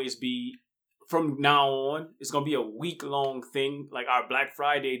always be. From now on, it's going to be a week-long thing. Like our Black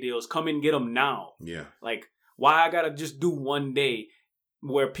Friday deals, come and get them now. Yeah. Like, why I got to just do one day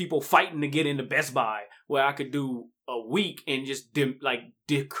where people fighting to get into Best Buy, where I could do a week and just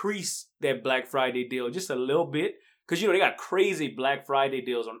decrease that Black Friday deal just a little bit. Because, they got crazy Black Friday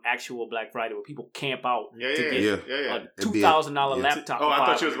deals on actual Black Friday where people camp out to get a $2,000 laptop. Oh, I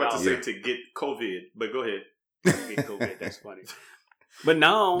thought you was about to say to get COVID, but go ahead. Get COVID, that's funny. But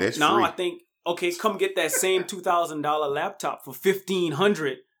now I think... Okay, come get that same $2,000 laptop for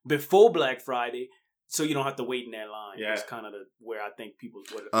 $1,500 before Black Friday, so you don't have to wait in that line. Yeah. That's kind of where I think people.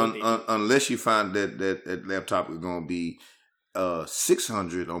 Unless you find that laptop is going to be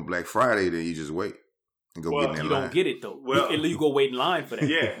 $600 on Black Friday, then you just wait and go get in that line. You don't get it though. Well, you go wait in line for that.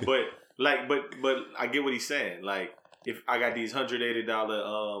 Yeah, but I get what he's saying. Like if I got these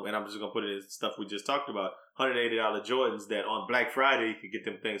 $180, and I'm just gonna put it in stuff we just talked about, $180 Jordans that on Black Friday you could get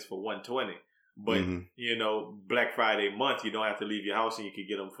them things for $120. But Black Friday month, you don't have to leave your house and you can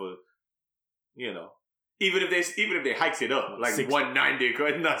get them for, even if they hikes it up like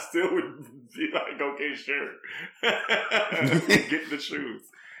 $190, and I still would be like, okay, sure, get the shoes.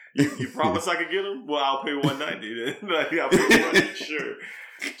 You promise I could get them? Well, I'll pay $190 then. I'll pay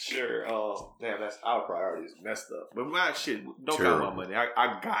 $190, sure. Oh, damn, that's our priorities messed up. But my shit, don't count my money.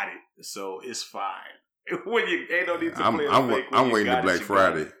 I got it, so it's fine. When you ain't no need to play I'm waiting to Black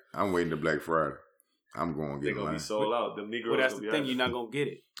Friday. I'm waiting to Black Friday. I'm going to get it. They're going to be sold out. The Negroes. Well, that's the thing. You're not going to get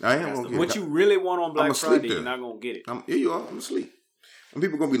it. I am going to get it. What you really want on Black Friday, you're not going to get it. Here you are. I'm asleep. When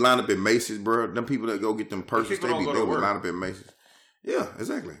people going to be lined up at Macy's, bro, them people that go get them purses, they'll be lined up at Macy's. Yeah,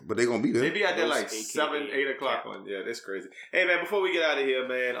 exactly. But they going to be there. They be out there like 7, 8 o'clock. Yeah, that's crazy. Hey, man, before we get out of here,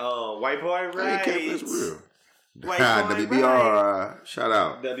 man, White Boy Rights. That's real. WBR. Shout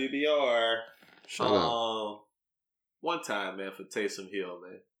out. WBR. Shout out. One time, man, for Taysom Hill,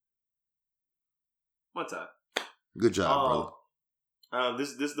 man. One time. Good job, brother.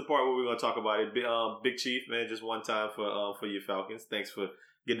 This is the part where we're gonna talk about it. Big Chief, man, just one time for your Falcons. Thanks for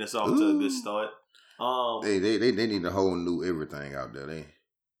getting us off to a good start. They need a whole new everything out there. They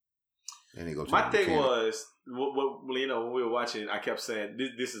need to go. My thing was, when we were watching, I kept saying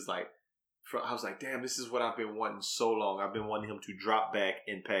this is like. I was like, damn, this is what I've been wanting so long. I've been wanting him to drop back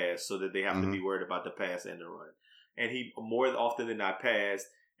and pass so that they have to be worried about the pass and the run. And he, more often than not, passed.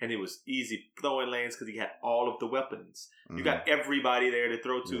 And it was easy throwing lanes because he had all of the weapons. You got everybody there to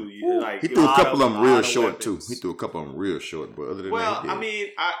throw to. He threw a couple of them real short, too. He threw a couple of them real short. But other than that, he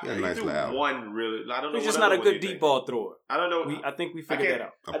threw one really. I don't know. He's just not a good deep ball thrower. I don't know. I think we figured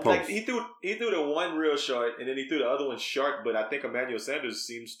that out. Like, he threw the one real short, and then he threw the other one short. But I think Emmanuel Sanders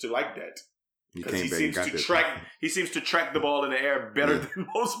seems to like that. Because he seems to track the ball in the air better than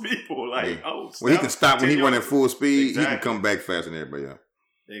most people. Like, he can stop when he run at full speed. Exactly. He can come back faster than everybody else.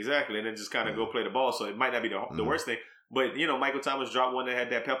 Exactly, and then just kind of go play the ball. So it might not be the worst thing. But, Michael Thomas dropped one that had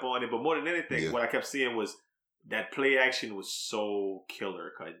that pepper on it. But more than anything, what I kept seeing was that play action was so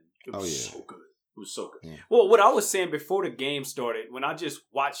killer. It was so good. It was so good. Yeah. Well, what I was saying before the game started, when I just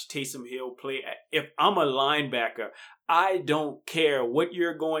watched Taysom Hill play, if I'm a linebacker, I don't care what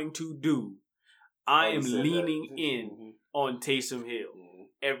you're going to do. I am leaning in on Taysom Hill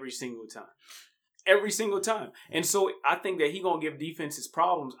every single time. Every single time. And so I think that he's going to give defenses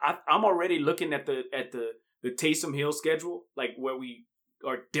problems. I'm already looking at the Taysom Hill schedule, like where we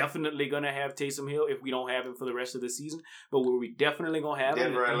are definitely going to have Taysom Hill if we don't have him for the rest of the season, but where we definitely going to have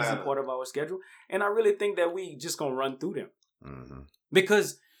him in the easy part of our schedule. And I really think that we just going to run through them. Mm-hmm.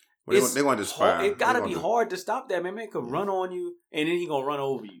 Because they're going to spire. It got to be hard to stop that, man. Man could run on you, and then he going to run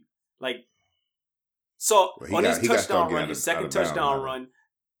over you. Like, so on his touchdown run, his second touchdown run,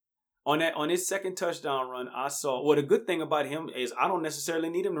 on his second touchdown run, I saw, well, the good thing about him is I don't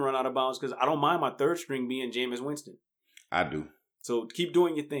necessarily need him to run out of bounds because I don't mind my third string being Jameis Winston. I do. So keep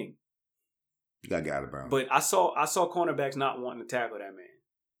doing your thing. You got to get out of bounds. But I saw cornerbacks not wanting to tackle that man.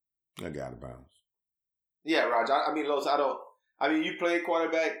 You got to get out of bounds. Yeah, Raj. I mean, Los, you play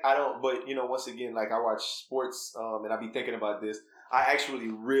quarterback. I don't. But, once again, like I watch sports and I be thinking about this. I actually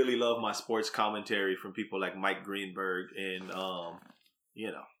really love my sports commentary from people like Mike Greenberg and,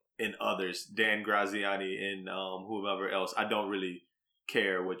 and others, Dan Graziani and whoever else. I don't really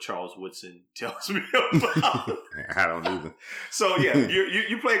care what Charles Woodson tells me about. I don't either. So yeah,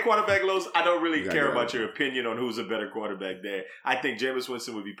 you play quarterback, Los. I don't really care about your opinion on who's a better quarterback there. I think Jameis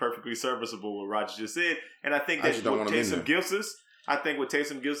Winston would be perfectly serviceable, what Roger just said, and I think that what Taysom gives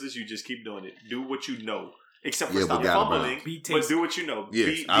us, you just keep doing it. Do what you know. Except for stop fumbling, but do what you know.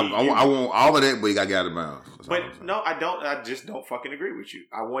 Yes, I want all of that, but you got to get out of bounds. But no, I don't. I just don't fucking agree with you.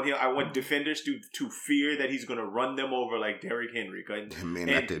 I want defenders to fear that he's going to run them over like Derrick Henry.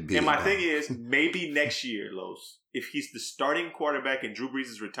 And my thing is, maybe next year, Los, if he's the starting quarterback and Drew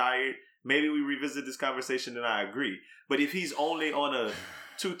Brees is retired, maybe we revisit this conversation and I agree. But if he's only on a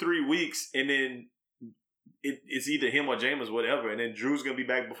 2-3 weeks and then it's either him or Jameis, whatever, and then Drew's going to be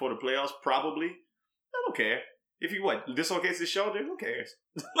back before the playoffs, probably. I don't care. If he dislocates his shoulder, who cares?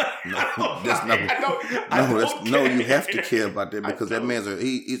 You have to care about that because that man's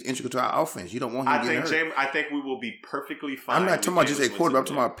he's integral to our offense. You don't want him to get hurt. I think we will be perfectly fine. I'm not talking about just a quarterback. I'm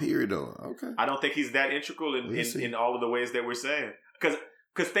talking about a period, though. Okay. I don't think he's that integral in all of the ways that we're saying. Because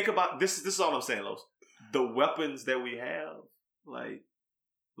think about this. This is all I'm saying, Los. The weapons that we have,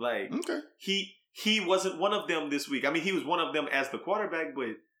 okay. He wasn't one of them this week. I mean, he was one of them as the quarterback,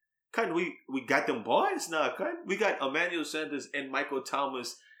 but. We got them boys now. We got Emmanuel Sanders and Michael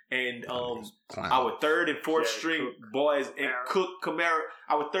Thomas and our third and fourth string boys and Cook, Kamara.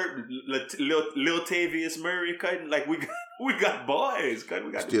 Our third Lil Tavius Murray. We got boys.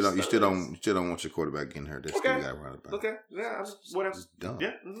 We got you still don't want your quarterback getting hurt. That's still got right about. Okay, yeah, whatever. Just dumb.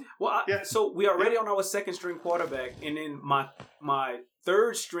 Yeah. Mm-hmm. Well, so we are already on our second string quarterback, and then my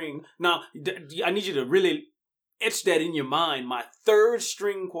third string. Now I need you to really. Etch that in your mind, my third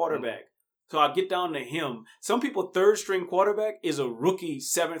string quarterback. So I'll get down to him. Some people, third string quarterback is a rookie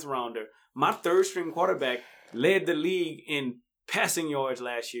 7th rounder. My third string quarterback led the league in passing yards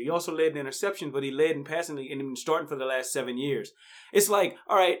last year. He also led in interceptions, but he led in passing and been starting for the last 7 years. It's like,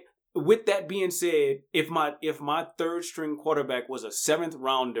 all right, with that being said, if my third string quarterback was a 7th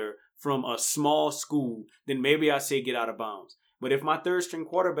rounder from a small school, then maybe I say get out of bounds. But if my third string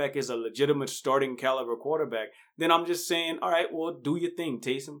quarterback is a legitimate starting caliber quarterback, then I'm just saying, all right, well, do your thing,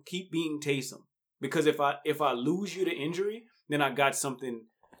 Taysom. Keep being Taysom. Because if I lose you to injury, then I got something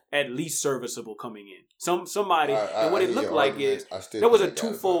at least serviceable coming in. Somebody, and what it looked like is there was a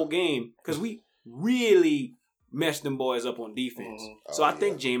twofold game because we really messed them boys up on defense. Mm-hmm. So I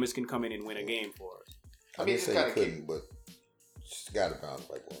think Jameis can come in and win a game for us. I mean, it's kind of couldn't, but. Got to bounce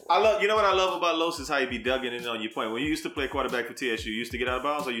back. You know what I love about Los is how you be dugging in on your point. When you used to play quarterback for TSU, you used to get out of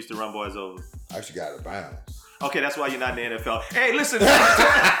bounds or you used to run boys over? I actually got out of bounds. Okay, that's why you're not in the NFL. Hey, listen. Thank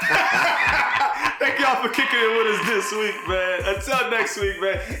y'all for kicking it with us this week, man. Until next week,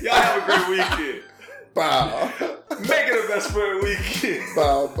 man. Y'all have a great weekend. Bow. Make it a best friend weekend.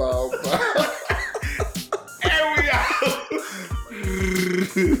 Bow, bow, bow. And we out.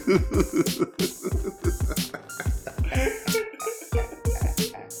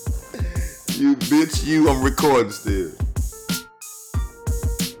 You bitch, I'm recording still.